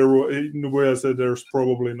believe there were, in the way I said, there's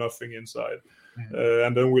probably nothing inside.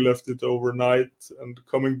 And then we left it overnight, and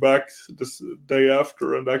coming back this day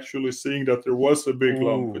after and actually seeing that there was a big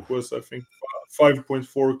lump. It was, I think,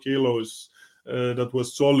 5.4 kilos that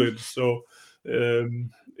was solid. So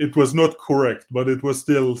it was not correct, but it was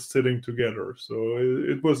still sitting together. So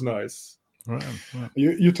it was nice. Right.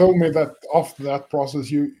 You told me that after that process,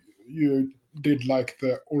 you did like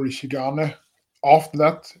the orishigane after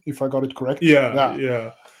that, if I got it correct.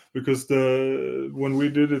 Yeah. Because when we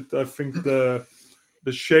did it, I think the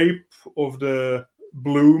shape of the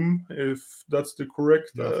bloom, if that's the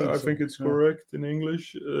correct, I think it's correct in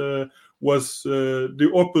English, was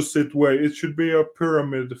the opposite way. It should be a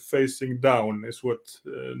pyramid facing down, is what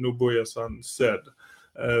Nobuya-san said.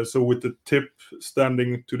 So with the tip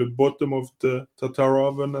standing to the bottom of the tatar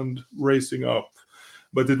oven and raising up.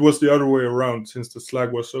 But it was the other way around. Since the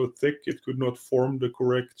slag was so thick, it could not form the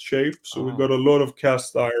correct shape. So we got a lot of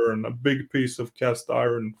cast iron, a big piece of cast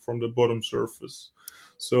iron from the bottom surface.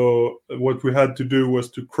 So what we had to do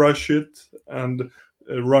was to crush it and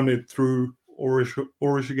run it through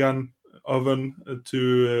Orishigan oven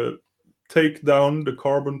to take down the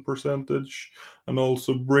carbon percentage and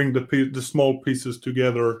also bring the small pieces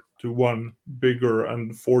together to one bigger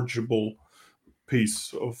and forgeable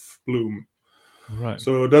piece of bloom. Right.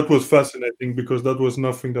 So that was fascinating because that was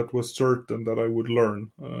nothing that was certain that I would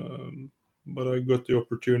learn. But I got the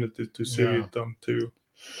opportunity to see it done too.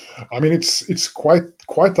 I mean, it's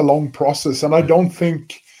quite a long process, and I don't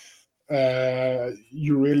think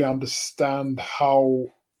you really understand how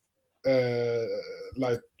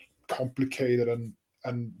like complicated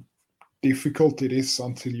and difficult it is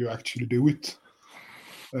until you actually do it.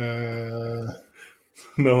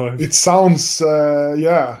 No, it sounds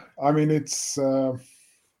I mean, it's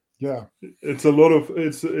it's a lot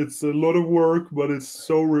of work, but it's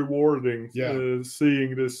so rewarding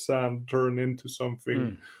seeing this sand turn into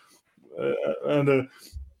something. And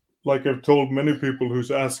like I've told many people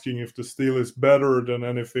who's asking if the steel is better than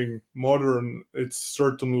anything modern, it's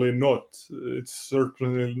certainly not. It's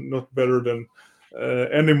certainly not better than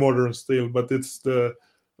any modern steel, but it's the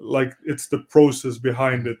process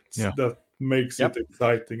behind it that makes it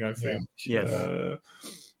exciting, I think.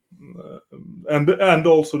 And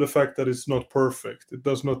also the fact that it's not perfect. It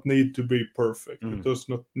does not need to be perfect. It does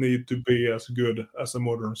not need to be as good as a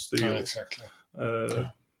modern steel. Exactly.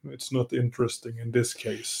 It's not interesting in this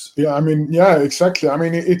case. Yeah, I mean, exactly. I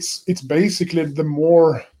mean, it's basically the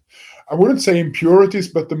more, I wouldn't say impurities,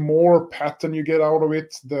 but the more pattern you get out of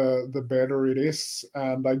it, the better it is.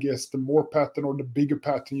 And I guess the more pattern or the bigger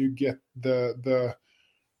pattern you get, the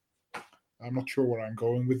I'm not sure where I'm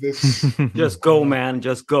going with this. Just go, man.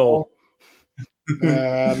 Just go.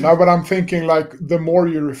 No, but I'm thinking like the more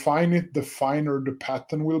you refine it, the finer the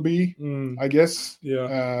pattern will be, I guess.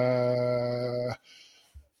 Yeah.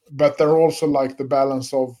 But there are also like the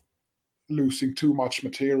balance of losing too much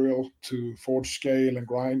material to forge scale and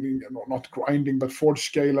grinding, not grinding, but forge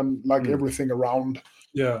scale and like everything around.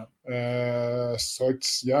 Yeah. So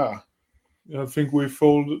it's I think we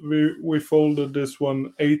folded this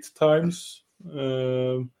one 8 times,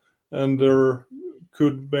 and there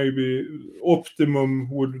could maybe optimum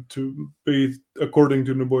would to be, according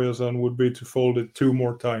to Nobuya-san, would be to fold it 2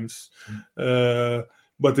 more times.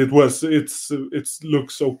 But it looks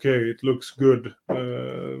okay. It looks good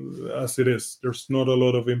as it is. There's not a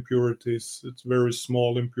lot of impurities. It's very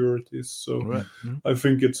small impurities. So I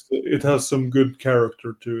think it has some good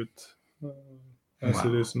character to it as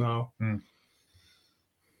it is now.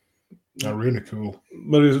 Really cool.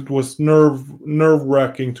 But it was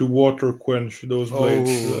nerve-wracking to water quench those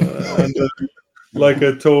blades. And like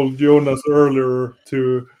I told Jonas earlier,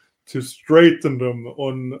 to straighten them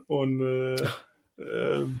on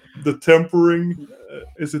the tempering.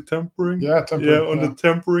 Is it tempering? Yeah, tempering. The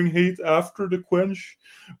tempering heat after the quench,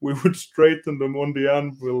 we would straighten them on the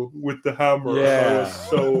anvil with the hammer. Yeah. And I was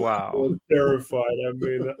so terrified. I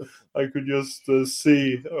mean, I could just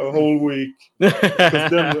see a whole week. Because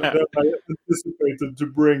then I anticipated to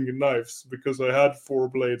bring knives because I had 4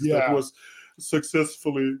 blades that was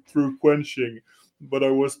successfully through quenching. But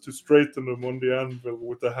I was to straighten them on the anvil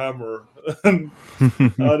with a hammer. And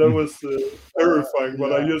that was terrifying.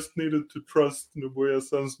 But I just needed to trust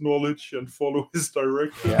Nobuya-san's knowledge and follow his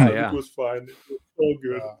direction. It was fine. It was all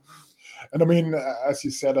good. And I mean, as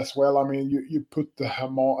you said as well, I mean, you put the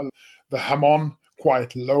hamon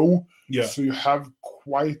quite low. Yeah. So you have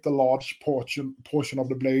quite a large portion of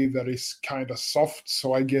the blade that is kind of soft.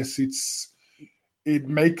 So I guess it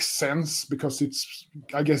makes sense because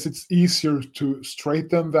I guess it's easier to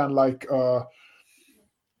straighten than like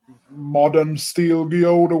modern steel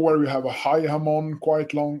geoda where you have a high hamon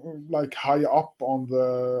quite long, like high up on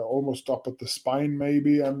the, almost up at the spine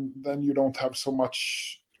maybe, and then you don't have so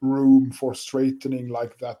much room for straightening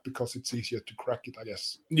like that because it's easier to crack it, I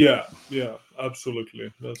guess. Yeah,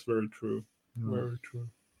 absolutely. That's very true. Very true.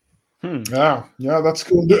 Yeah, that's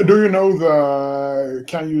cool. Do you know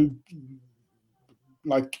can you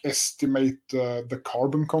like estimate the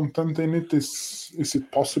carbon content in it? Is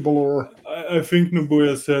it possible, or I think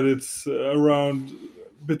Nobuya said it's around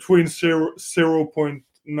between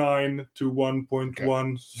 0.9 to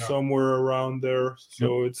 1.1, somewhere around there.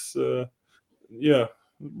 So it's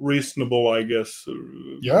reasonable, I guess.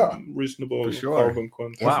 Reasonable for sure. carbon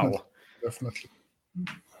content. Wow, definitely.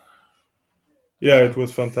 Yeah, it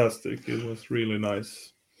was fantastic. It was really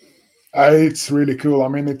nice. It's really cool. I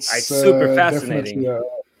mean, it's super fascinating.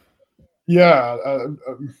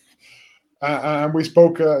 And we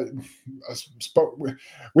spoke.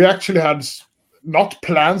 We actually had not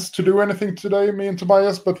plans to do anything today, me and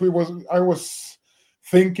Tobias, but I was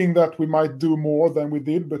thinking that we might do more than we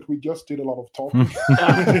did, but we just did a lot of talking.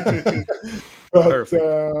 But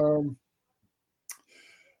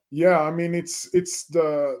yeah, I mean, it's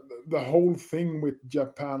the whole thing with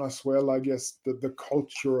Japan as well. I guess the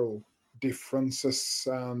cultural differences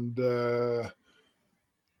and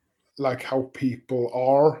like how people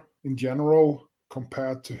are in general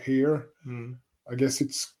compared to here. I guess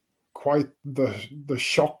it's quite the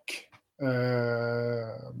shock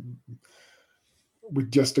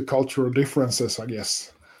with just the cultural differences, I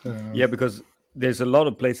guess. Yeah, because there's a lot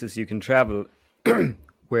of places you can travel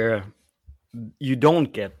where you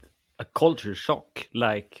don't get a culture shock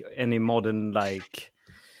like any modern like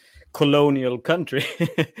colonial country,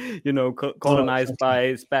 colonized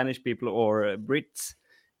by Spanish people or Brits.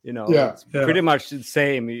 It's pretty much the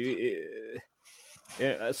same.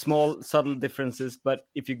 Small subtle differences, but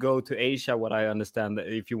if you go to Asia, what I understand, that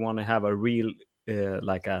if you want to have a real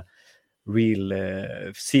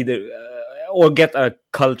see the or get a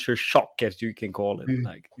culture shock, as you can call it,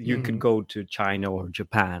 like you could go to China or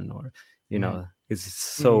Japan, or it's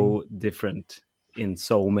so different in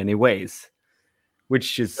so many ways,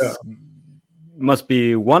 which is must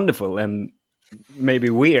be wonderful and maybe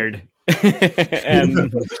weird.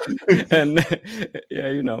 and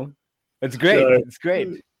it's great. It's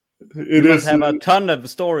great. You must have a ton of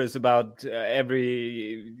stories about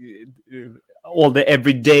all the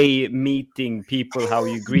everyday meeting people, how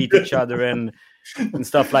you greet each other and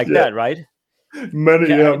stuff like that, right?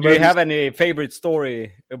 Do you have any favorite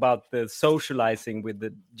story about the socializing with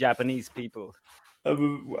the Japanese people?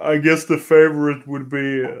 I guess the favorite would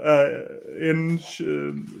be in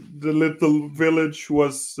the little village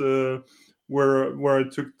was where I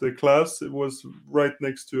took the class. It was right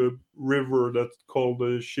next to a river that's called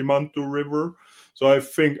the Shimanto River. So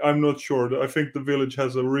I'm not sure. I think the village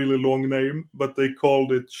has a really long name, but they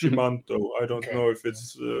called it Shimanto. I don't know if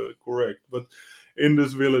it's correct, but in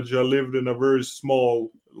this village, I lived in a very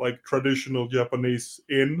small, like traditional Japanese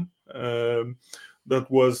inn that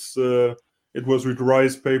was. It was with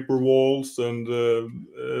rice paper walls and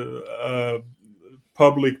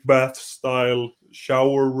public bath style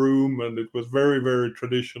shower room, and it was very, very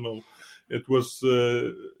traditional. It was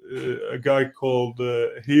a guy called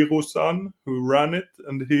Hiro-san who ran it,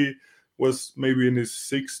 and he was maybe in his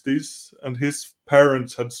 60s, and his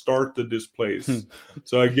parents had started this place.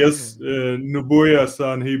 So I guess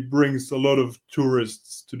Nobuya-san, he brings a lot of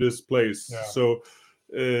tourists to this place. So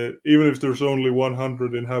even if there's only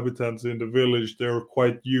 100 inhabitants in the village, they're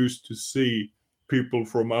quite used to see people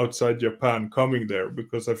from outside Japan coming there,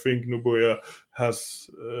 because I think Nobuya has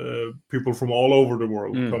people from all over the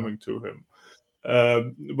world coming to him.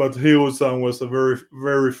 But Hiro-san was a very,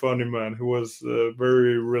 very funny man who was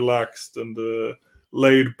very relaxed and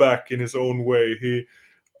laid back in his own way.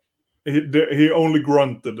 He only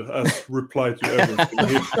grunted as reply to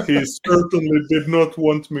everything. He certainly did not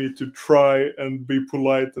want me to try and be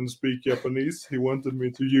polite and speak Japanese. He wanted me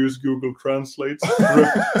to use Google Translate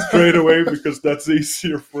straight away, because that's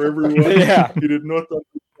easier for everyone. He did not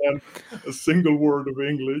understand a single word of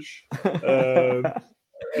English.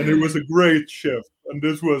 And he was a great chef. And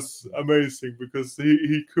this was amazing because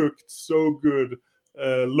he cooked so good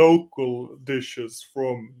local dishes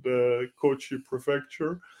from the Kochi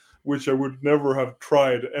prefecture, which I would never have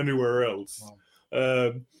tried anywhere else.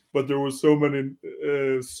 But there were so many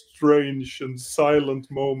strange and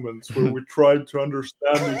silent moments where we tried to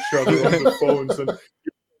understand each other on the phones and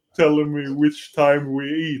telling me which time we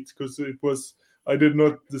eat, because I did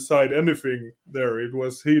not decide anything there. It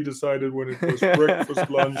was he decided when it was breakfast,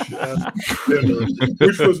 lunch, and dinner,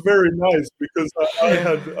 which was very nice because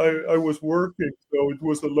I was working, so it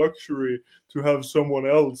was a luxury to have someone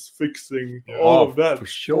else fixing all of that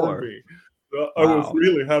for me. So I was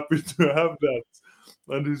really happy to have that,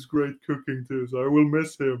 and his great cooking too. So I will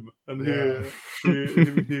miss him. And the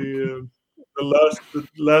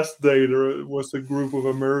last day there was a group of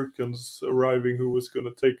Americans arriving who was going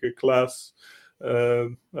to take a class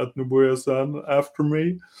at Nobuya-san after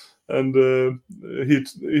me, and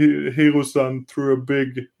Hiro-san threw a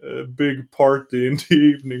big party in the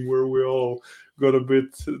evening where we all got a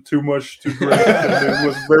bit too much to drink, and it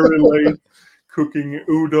was very late, cooking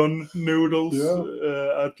udon noodles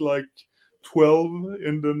at like 12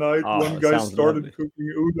 in the night. One guy started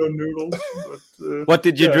cooking udon noodles. But, what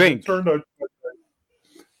did you drink? It turned out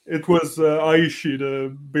it was Aishi,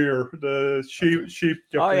 the beer, the cheap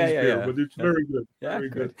Japanese beer, but it's very good. Very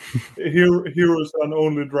good. Hiro-san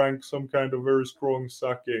only drank some kind of very strong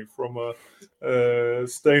sake from a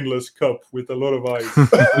stainless cup with a lot of ice.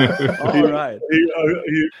 All right.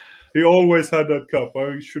 He always had that cup.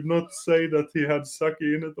 I should not say that he had sake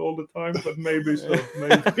in it all the time, but maybe so.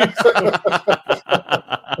 Maybe so.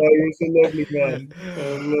 He was a lovely man.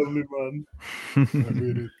 I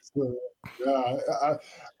mean,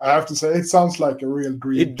 I have to say, it sounds like a real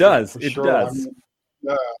dream. It does. It sure. Does.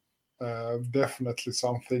 I mean, definitely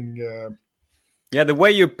something. The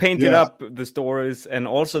way you painted up the stories and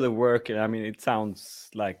also the work. I mean, it sounds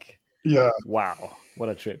like wow, what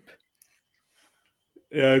a trip.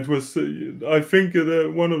 Yeah, it was. I think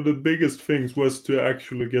one of the biggest things was to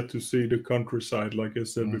actually get to see the countryside, like I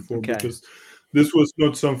said before, because this was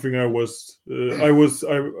not something I was. I was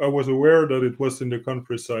aware that it was in the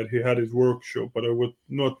countryside. He had his workshop, but I was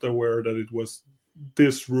not aware that it was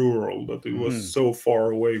this rural, that it was so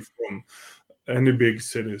far away from any big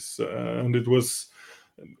cities, and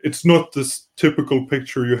it's not this typical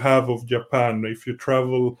picture you have of Japan. If you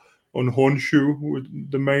travel on Honshu,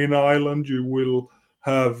 the main island, you will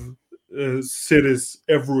have cities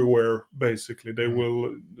everywhere. Basically, they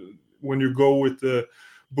will. When you go with the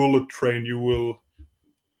bullet train, you will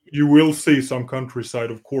see some countryside,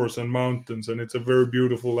 of course, and mountains, and it's a very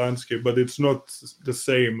beautiful landscape. But it's not the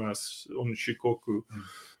same as on Shikoku.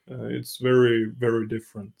 It's very, very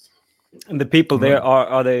different. And the people there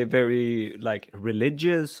are they very like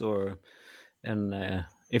religious, or and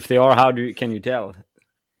if they are, can you tell?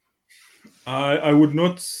 I would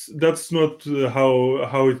not. That's not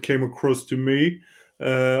how it came across to me.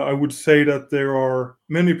 I would say that there are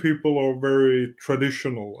many people are very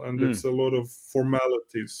traditional, and it's a lot of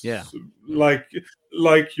formalities. Yeah, like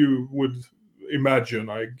you would imagine,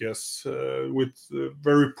 I guess, with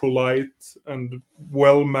very polite and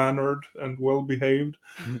well mannered and well behaved.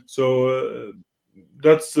 So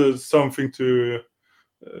that's something to.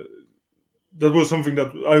 That was something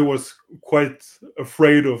that I was quite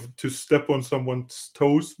afraid of, to step on someone's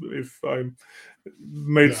toes if I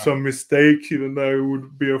made some mistake. Even I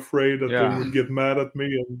would be afraid that they would get mad at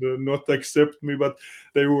me and not accept me. But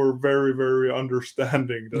they were very, very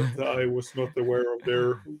understanding that I was not aware of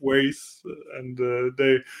their ways. And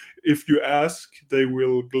if you ask, they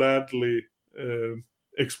will gladly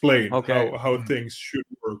explain how things should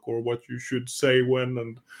work or what you should say when.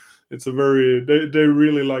 And it's a very they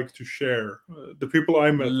really like to share. The people I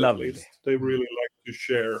met, at least, they really like to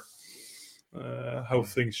share how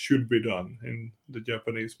things should be done in the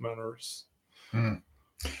Japanese manners.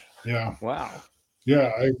 Yeah. Wow.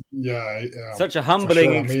 Yeah. Such a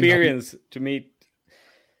humbling experience to meet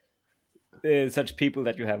such people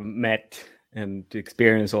that you have met and to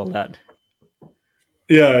experience all that.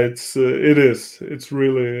 Yeah, it is. It's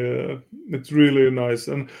really nice.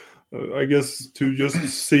 And I guess to just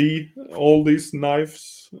see all these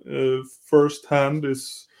knives firsthand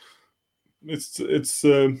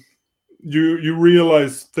you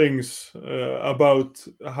realize things about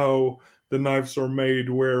how the knives are made,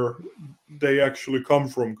 where they actually come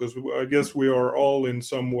from, because I guess we are all in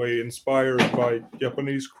some way inspired by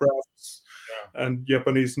Japanese crafts and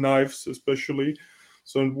Japanese knives especially.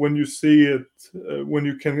 So when you see it, when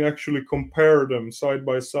you can actually compare them side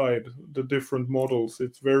by side, the different models,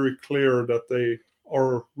 it's very clear that they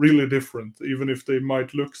are really different. Even if they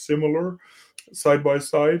might look similar side by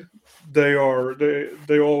side, they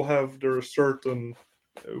all have their certain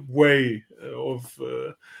way of.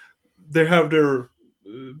 They have their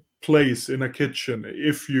place in a kitchen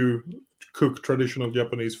if you cook traditional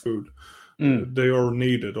Japanese food. they are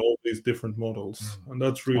needed, all these different models, and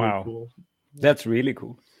that's really cool. That's really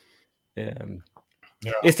cool.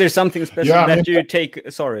 Is there something special that you take?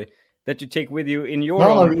 That you take with you in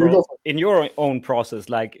your own process,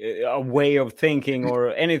 like a way of thinking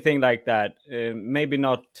or anything like that? Maybe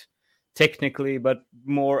not technically, but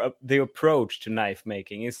more the approach to knife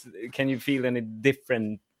making. Can you feel any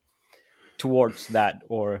different towards that,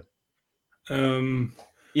 or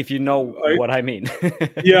if you know what I mean?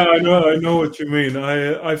 Yeah, I know what you mean.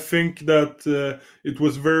 I think that it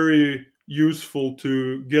was very useful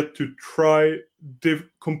to get to try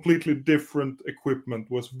completely different equipment.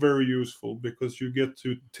 Was very useful because you get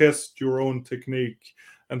to test your own technique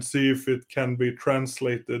and see if it can be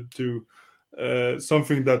translated to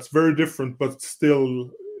something that's very different, but still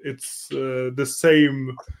it's the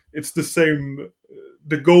same. It's the same.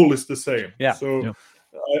 The goal is the same. Yeah. So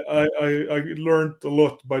I learned a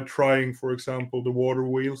lot by trying, for example, the water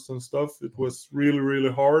wheels and stuff. It was really,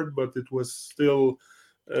 really hard, but it was still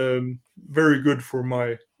very good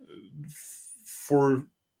for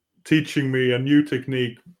teaching me a new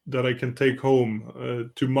technique that I can take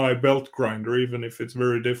home to my belt grinder, even if it's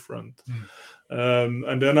very different.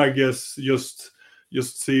 And then I guess just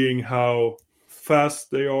seeing how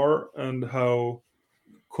fast they are and how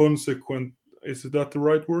consequent. Is that the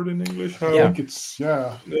right word in English? I think it's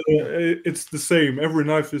it's the same. Every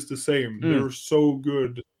knife is the same. They're so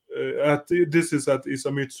good. This is at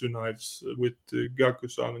Isamitsu Knives with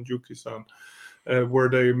Gaku-san and Yuki-san, where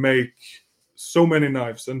they make so many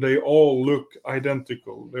knives and they all look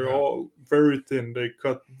identical. They're all very thin. They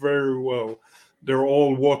cut very well. They're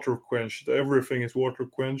all water quenched. Everything is water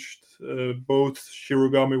quenched. Both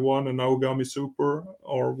Shirogami 1 and Aogami Super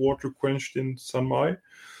are water quenched in Sanmai.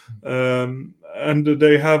 And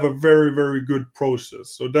they have a very, very good process.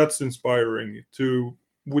 So that's inspiring.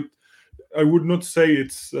 I would not say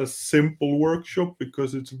it's a simple workshop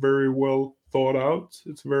because it's very well thought out.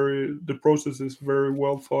 The process is very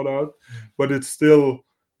well thought out, but it's still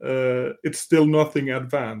nothing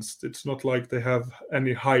advanced. It's not like they have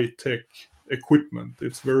any high tech equipment.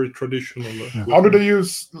 It's very traditional. How do they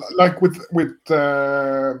use, like with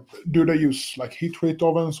do they use like heat treat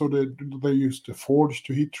ovens, or do they use the forge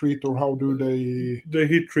to heat treat, or how do they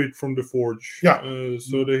heat treat from the forge?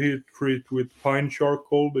 So they heat treat with pine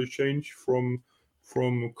charcoal. They change from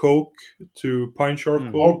coke to pine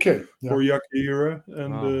charcoal for yakira,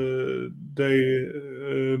 and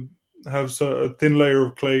they have a thin layer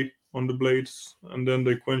of clay on the blades, and then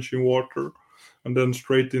they quench in water, and then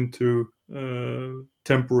straight into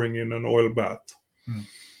tempering in an oil bath.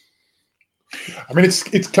 I mean,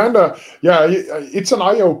 it's kind of it's an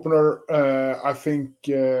eye opener. I think,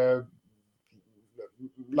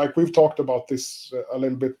 like we've talked about this a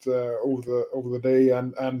little bit over the day,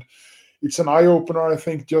 and it's an eye opener. I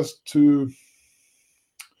think just to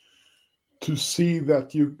see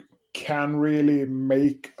that you can really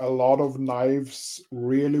make a lot of knives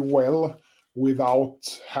really well without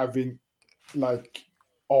having like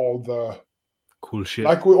all the cool shit.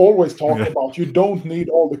 Like we always talk about, you don't need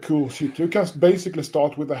all the cool shit. You can basically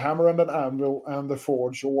start with a hammer and an anvil and the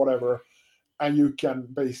forge or whatever, and you can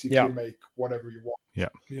basically make whatever you want.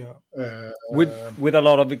 With a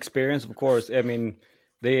lot of experience, of course. I mean,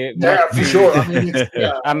 for sure. I mean,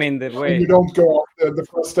 I mean, the way you don't go out the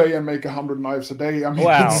first day and make 100 knives a day. I mean,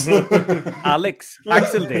 Axel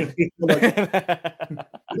did. He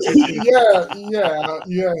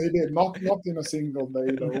did. Not in a single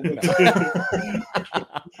day though.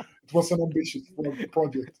 It was an ambitious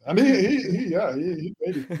project, and he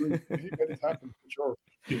made it. He made it happen for sure.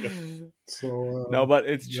 So no, but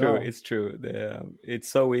it's true. It's true. It's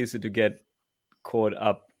so easy to get caught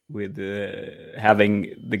up with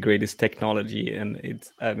having the greatest technology, and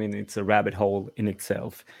it's a rabbit hole in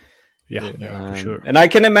itself. For sure. And I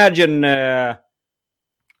can imagine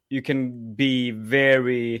you can be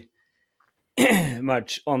very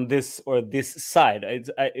much on this or this side.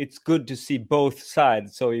 It's good to see both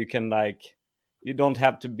sides, so you can you don't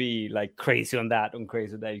have to be like crazy on that and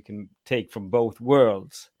crazy that. You can take from both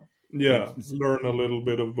worlds. Learn a little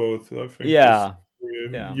bit of both. I think.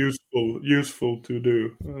 Useful to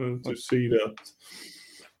do to see that.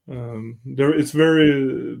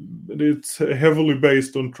 It's heavily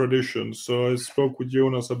based on tradition. So I spoke with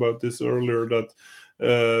Jonas about this earlier,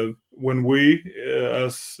 that when we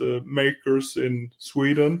as makers in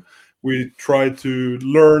Sweden, we try to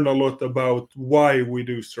learn a lot about why we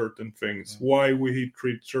do certain things, why we heat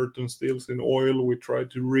treat certain steels in oil. We try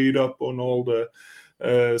to read up on all the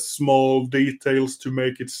small details to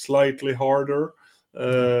make it slightly harder.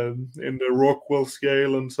 in the Rockwell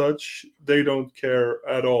scale and such, they don't care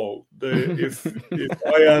at all. If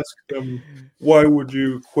I ask them, why would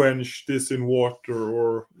you quench this in water,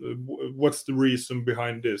 or what's the reason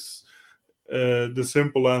behind this? The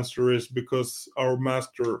simple answer is because our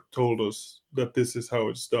master told us that this is how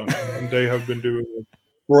it's done, and they have been doing it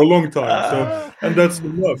for a long time. So, and that's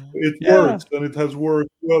enough. It works, and it has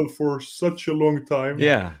worked well for such a long time.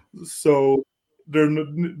 Yeah. So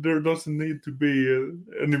there doesn't need to be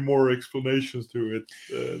any more explanations to it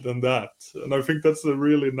than that. And I think that's a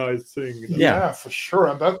really nice thing. Yeah, for sure.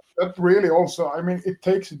 And that really also, I mean, it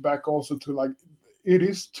takes it back also to like, it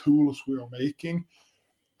is tools we are making,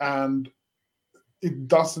 and it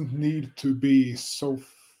doesn't need to be so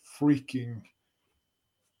freaking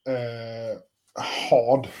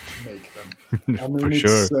hard to make them. I mean,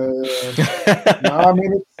 it's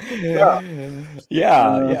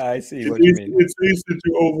I see what you mean. It's easy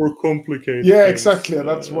to overcomplicate. Yeah, things. Exactly.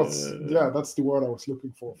 That's that's the word I was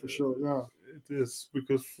looking for sure. Yeah, it is,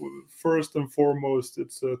 because first and foremost,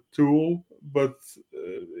 it's a tool, but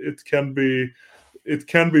it can be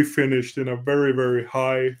finished in a very, very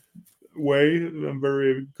high way and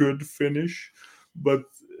very good finish, but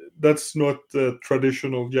that's not the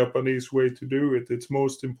traditional Japanese way to do it. It's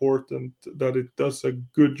most important that it does a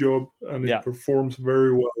good job and it performs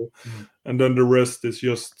very well, and then the rest is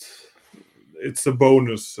just, it's a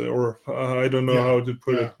bonus, or I don't know how to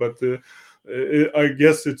put it, but I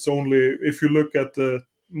guess it's only, if you look at the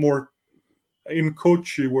more in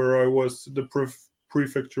Kochi, where I was, the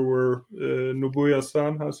prefecture where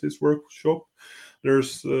Nobuya-san has his workshop,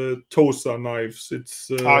 there's Tosa knives.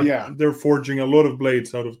 It's they're forging a lot of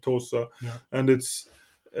blades out of Tosa, and it's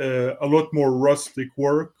a lot more rustic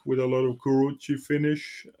work with a lot of kuruchi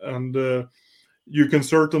finish. And you can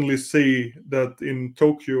certainly see that in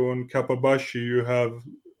Tokyo and Kappabashi, you have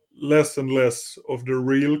less and less of the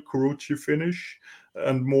real kuruchi finish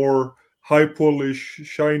and more high polish,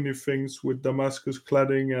 shiny things with Damascus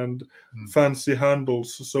cladding and fancy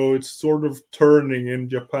handles. So it's sort of turning in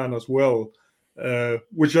Japan as well.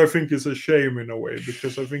 Which I think is a shame in a way,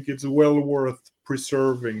 because I think it's well worth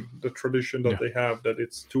preserving the tradition that they have, that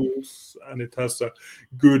it's tools and it has a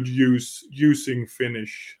good using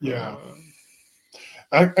finish. Yeah.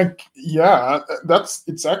 It's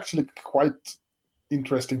actually quite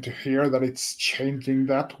interesting to hear that it's changing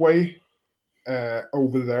that way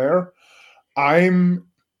over there.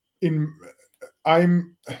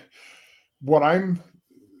 What I'm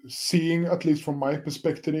seeing, at least from my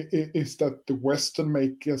perspective, is that the Western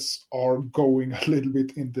makers are going a little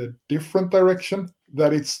bit in the different direction,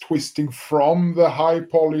 that it's twisting from the high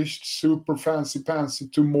polished, super fancy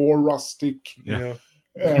to more rustic,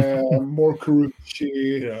 more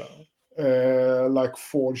kuruchi, like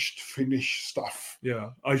forged finish stuff. Yeah,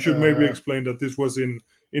 I should maybe explain that this was in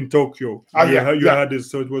Tokyo. You had this,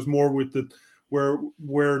 so it was more with the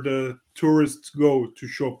where the tourists go to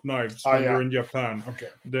shop knives when they're in Japan. Okay,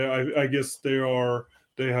 I guess they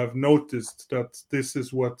have noticed that this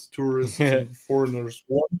is what tourists and foreigners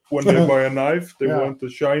want when they buy a knife. They want the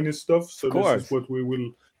shiny stuff, so this is what we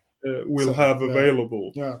will have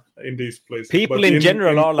available in these places. People in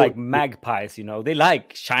general are like magpies, you know. They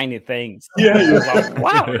like shiny things. Like,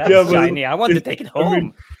 wow, that's shiny. I want to take it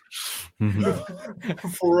home.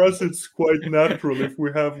 For us, it's quite natural if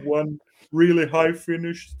we have one really high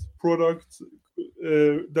finished product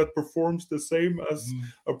that performs the same as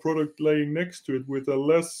a product laying next to it with a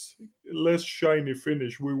less shiny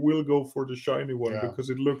finish. We will go for the shiny one because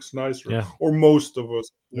it looks nicer, or most of us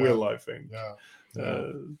will, I think.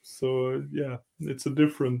 So it's a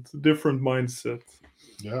different mindset.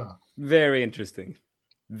 Very interesting.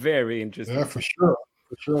 Yeah, for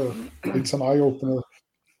sure. It's an eye opener.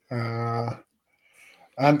 I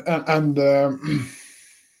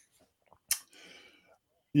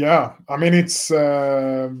mean, it's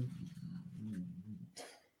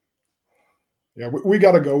we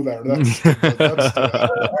got to go there.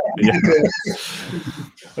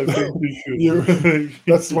 I think we should.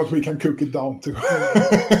 That's what we can cook it down to.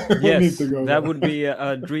 Yes, that would be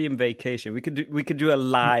a dream vacation. We could do a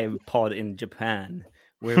live pod in Japan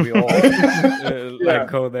where we all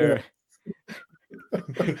go there.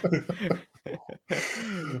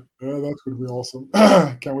 That would be awesome.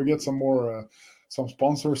 Can we get some more some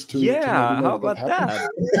sponsors to how about that?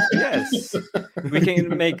 Yes, we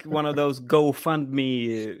can make one of those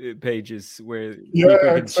GoFundMe pages where people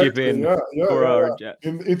can chip in for our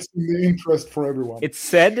it's in the interest for everyone. It's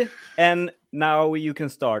said, and now you can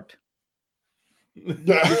start. You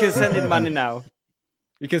can send in money now.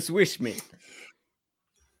 You can swish me.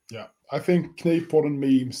 Yeah, I think Knipodden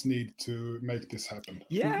memes need to make this happen.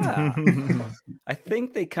 Yeah. I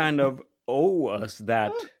think they kind of owe us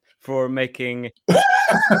that for making.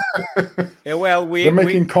 Well, they're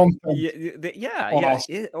making content.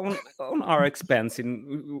 On our expense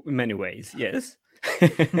in many ways. Yes.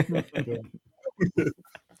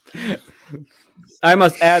 I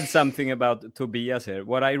must add something about Tobias here.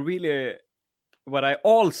 What I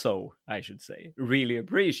should say, really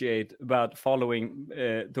appreciate about following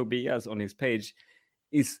Tobias on his page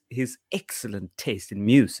is his excellent taste in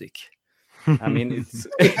music. I mean, it's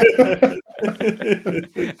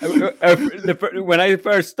when I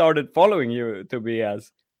first started following you,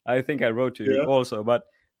 Tobias, I think I wrote to you also, but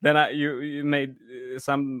then you made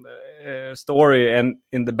some story, and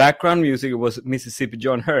in the background music it was Mississippi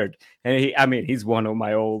John Hurt, and he's one of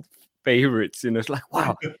my old favorites. It's like,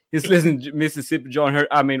 wow, he's listening to Mississippi John Hurt.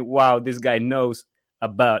 I mean, wow, this guy knows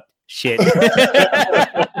about shit.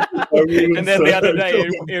 And then the other day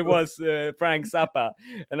it was Frank Zappa,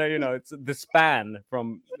 and it's the Span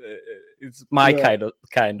from it's my kind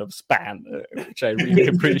of Span, which I really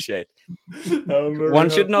appreciate. One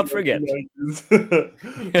should not forget. I'm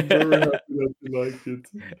very happy that you like it.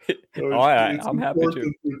 So I'm happy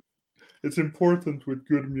too. It's important with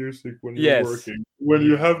good music when you're working. When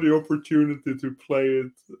you have the opportunity to play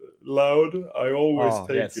it loud, I always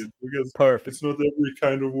take it, because it's not every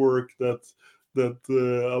kind of work that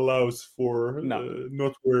allows for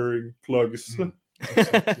not wearing plugs.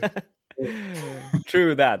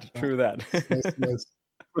 True that.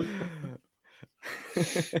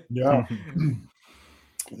 Yeah.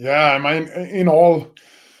 Yeah, I mean, in all,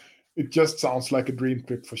 it just sounds like a dream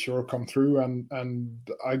trip for sure come true, and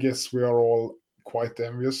I guess we are all quite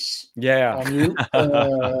envious on you.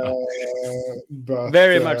 But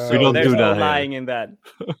very much so. We don't There's do no that lying in that.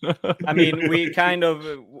 I mean,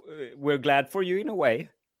 we're glad for you in a way.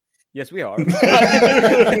 Yes, we are.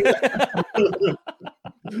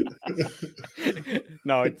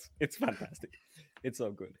 No, it's fantastic. It's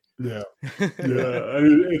so good. Yeah.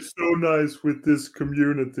 It's so nice with this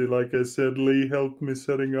community. Like I said, Lee helped me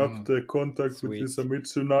setting up the contact with the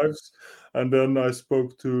Samitsu knives, and then I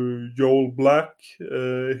spoke to Joel Black.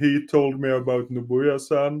 He told me about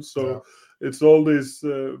Nobuya-san. So it's all these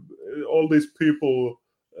people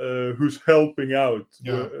who's helping out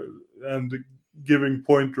and giving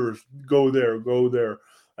pointers. Go there,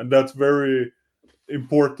 and that's very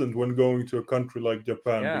important when going to a country like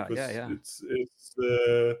Japan, because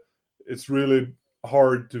it's really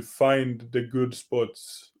hard to find the good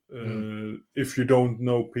spots if you don't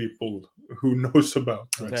know people who knows about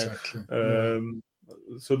it. Exactly.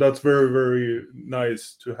 So that's very, very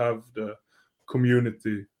nice to have the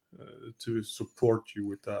community to support you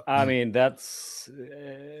with that. I mean, that's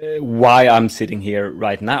why I'm sitting here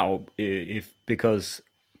right now, because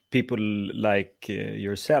people like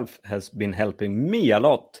yourself has been helping me a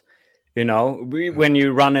lot. When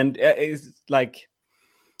you run, and it's like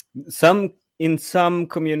in some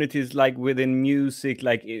communities, like within music,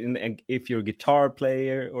 like if you're a guitar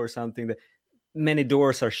player or something, that many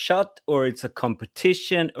doors are shut, or it's a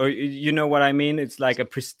competition, or you know what I mean. It's like a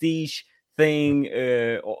prestige thing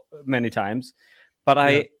many times, but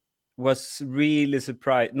I was really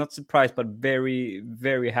not surprised, but very,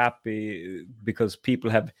 very happy, because people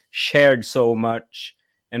have shared so much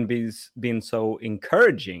and been so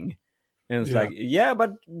encouraging. And it's like,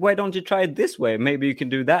 but why don't you try it this way? Maybe you can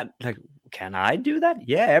do that. Like, can I do that?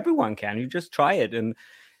 Yeah, everyone can. You just try it. And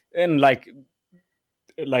like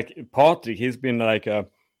Patrick, he's been like a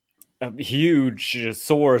huge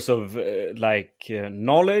source of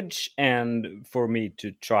knowledge, and for me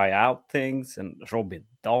to try out things, and Robin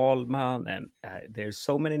Dahlman, and there's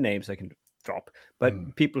so many names I can drop,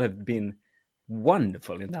 but people have been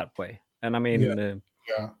wonderful in that way. And I mean,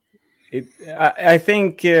 I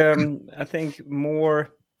think more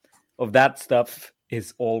of that stuff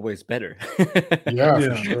is always better. For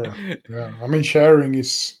sure. Yeah, I mean, sharing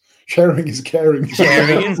is caring. Sharing is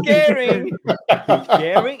caring.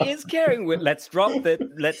 Sharing is caring. Let's drop it.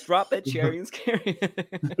 Sharing is caring.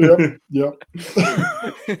 Yep.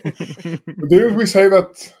 Didn't we say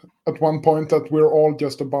that at one point, that we're all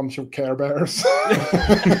just a bunch of Care Bears?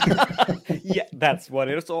 Yeah, that's what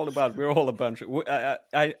it's all about. We're all a bunch of.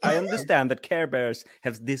 I understand that Care Bears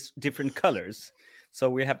have different colors, so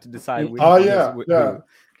we have to decide which one is who.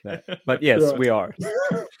 But yes, we are.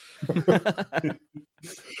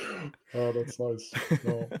 Oh, that's nice.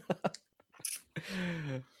 No.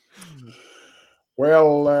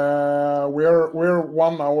 Well, we're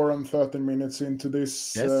 1 hour and 13 minutes into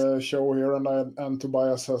this show here, and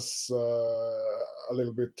Tobias has a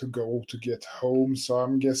little bit to go to get home. So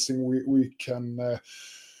I'm guessing we can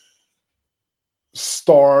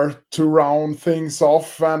start to round things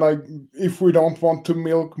off, and if we don't want to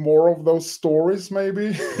milk more of those stories,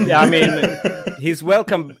 maybe. Yeah, I mean, he's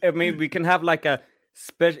welcome. I mean, we can have like a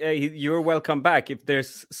special. You're welcome back if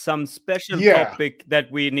there's some special topic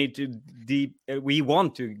that we need to we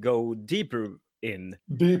want to go deeper in.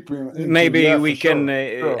 Maybe we can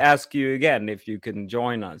ask you again if you can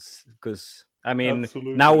join us, because I mean,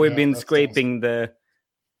 now we've been scraping the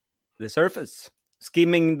surface,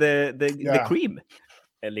 skimming the cream.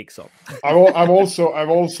 Liksom. I've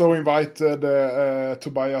also invited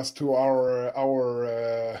Tobias to our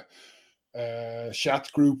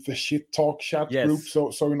chat group, the Shit Talk chat group.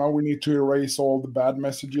 So now we need to erase all the bad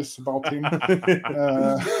messages about him.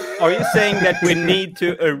 Are you saying that we need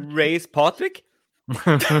to erase Patrick?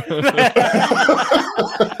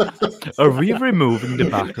 Are we removing the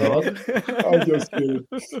backlog? I'm just kidding.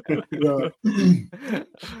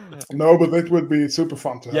 No, but it would be super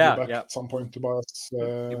fun to have you back at some point, Tobias.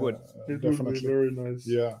 It would. It definitely would be very nice.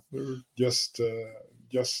 Yeah,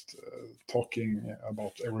 just talking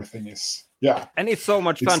about everything is and it's so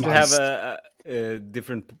much fun to have a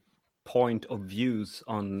different point of views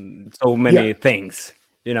on so many things,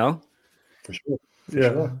 you know. For sure.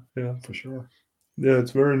 For sure. Yeah,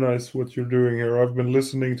 it's very nice what you're doing here. I've been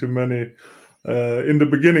listening to many. In the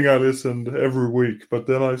beginning, I listened every week, but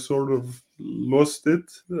then I sort of lost it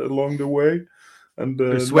along the way. And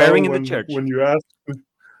you're swearing in the church when you ask me.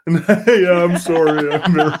 Yeah, I'm sorry.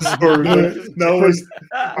 I'm very sorry. But now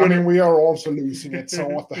we are also losing it. So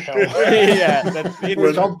what the hell? We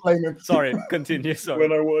don't blame it. Sorry, continue. Sorry.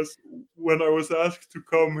 When I was asked to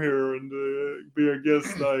come here and be a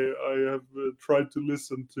guest, I have tried to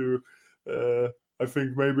listen to. I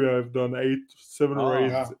think maybe I've done 7 or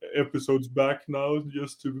 8 episodes back now,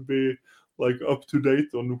 just to be like up to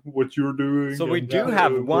date on what you're doing. So we do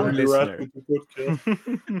have one listener.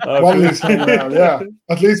 One listener,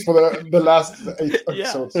 at least for the last 8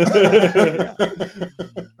 episodes.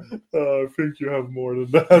 I think you have more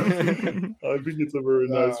than that. I think it's a very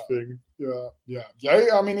nice thing. Yeah.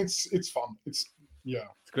 I mean, it's fun. It's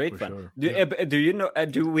great fun. Sure. Do you know?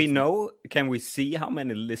 Do we know? Can we see how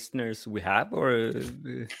many listeners we have, or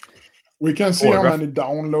we can see how many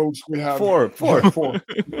downloads we have? Four.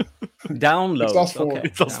 Downloads. It's us 4. Okay.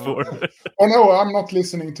 It's us 4. Oh no, I'm not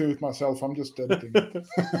listening to it myself. I'm just editing it.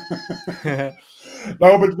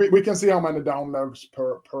 No, but we can see how many downloads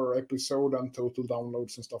per episode and total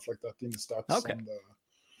downloads and stuff like that in the stats on the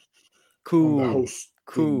host.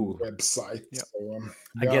 Cool website. Yeah.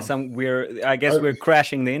 So, I guess we're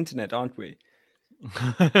crashing the internet, aren't we?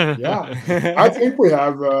 I think we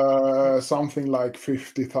have something like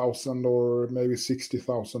 50,000 or maybe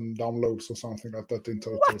 60,000 downloads or something like that in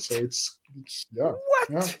total. What? So it's What?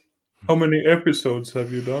 Yeah. How many episodes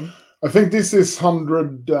have you done? I think this is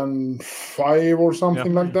 105 or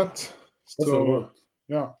something like that. So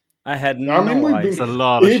I had we've been a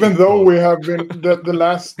lot. Even though we have been the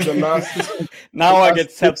last. Now I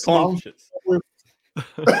get self-conscious.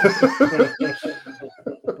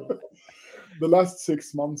 The last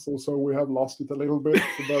 6 months or so, we have lost it a little bit,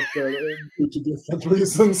 but due to different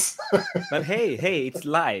reasons. But hey, it's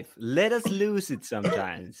life. Let us lose it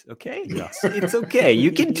sometimes, okay? It's okay.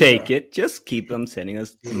 You can take it. Just keep on sending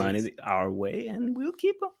us money our way, and we'll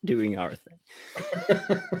keep on doing our thing.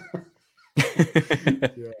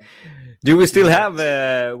 Do we still have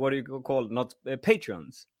what do you call it? Not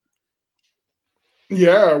patrons?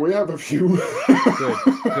 Yeah, we have a few.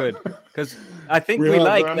 Good. Because I think we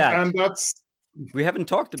like that, and that's. We haven't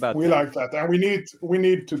talked about we like that, and we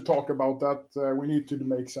need to talk about that. We need to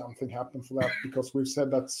make something happen for that, because we've said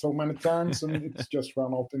that so many times and it's just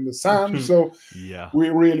run out in the sand. So we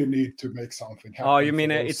really need to make something happen. Oh, you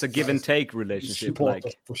mean it's a give and take relationship, like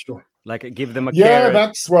for sure. Like give them a carrot.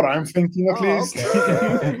 That's what I'm thinking at least.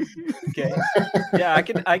 Okay. Yeah,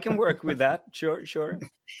 I can work with that. Sure.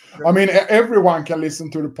 I mean, everyone can listen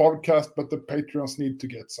to the podcast, but the patrons need to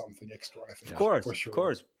get something extra, I think. Of course, for sure.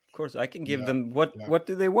 Of course, I can give them what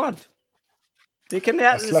do they want? They can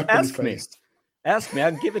ask me. Ask me,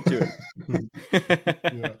 I'll give it to them.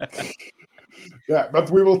 Yeah, but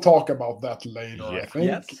we will talk about that later, I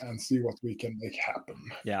think, and see what we can make happen.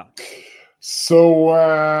 Yeah. So,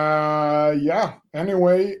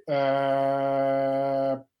 anyway,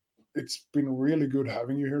 it's been really good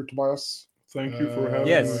having you here, Tobias. Thank you for having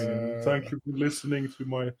me. And thank you for listening to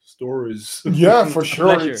my stories. Yeah, for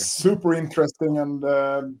sure. It's super interesting, and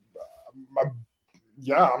I'm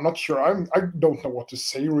not sure. I don't know what to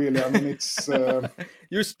say really. I mean, it's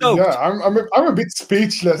you're stoked. Yeah, I'm a bit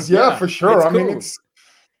speechless. Yeah, for sure. I mean,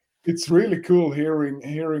 it's really cool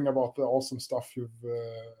hearing about the awesome stuff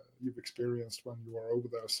you've experienced when you were over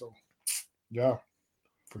there. So Yeah,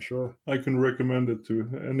 for sure. I can recommend it to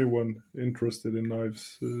anyone interested in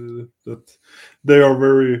knives. That they are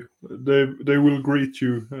they will greet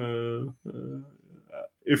you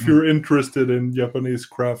if you're interested in Japanese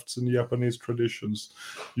crafts and Japanese traditions.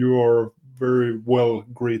 You are very well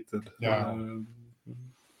greeted. Yeah,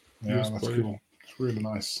 that's cool. It's really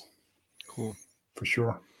nice. Cool, for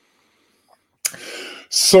sure.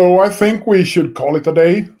 So I think we should call it a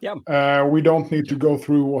day. Yeah. We don't need to go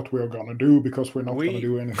through what we're gonna do because we're not gonna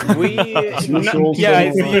do anything. As usual,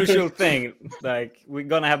 it's the usual thing. Like we're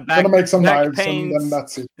gonna have gonna make some back knives paints, and then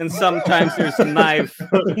that's it. And sometimes there's a knife.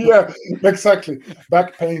 Yeah, exactly.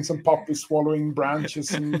 Back pains and puppies swallowing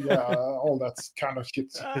branches and all that kind of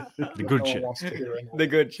shit. The good shit. Wants to hear anymore. The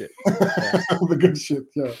good shit. The good shit.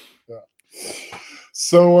 Yeah.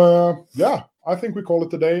 So I think we call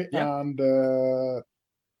it a day, and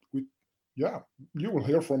you will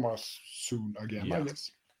hear from us soon again. I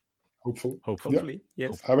guess. Hopefully.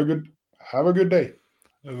 Yes. Have a good day. Have a good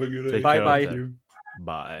day. Bye.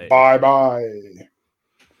 Bye. Bye.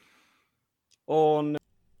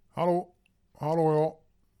 Hallå ja.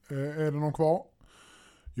 Är det någon kvar?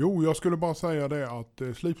 Jo, jag skulle bara säga det att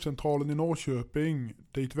slipcentralen i Norrköping,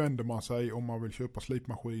 dit vänder man sig om man vill köpa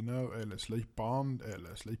slipmaskiner eller slipband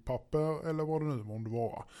eller slippapper eller vad det nu månde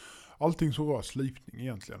vara. Allting som rör slipning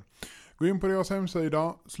egentligen. Gå in på deras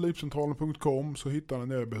hemsida slipcentralen.com så hittar ni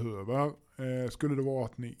det ni behöver. Skulle det vara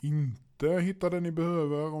att ni inte hittar det ni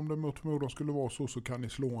behöver, om det mot förmodan skulle vara så kan ni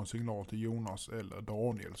slå en signal till Jonas eller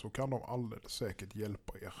Daniel, så kan de alldeles säkert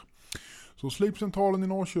hjälpa er. Så slipcentralen i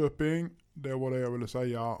Norrköping, det var det jag ville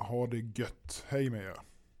säga. Ha det gött. Hej med er.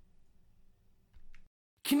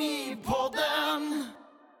 Knivpodden!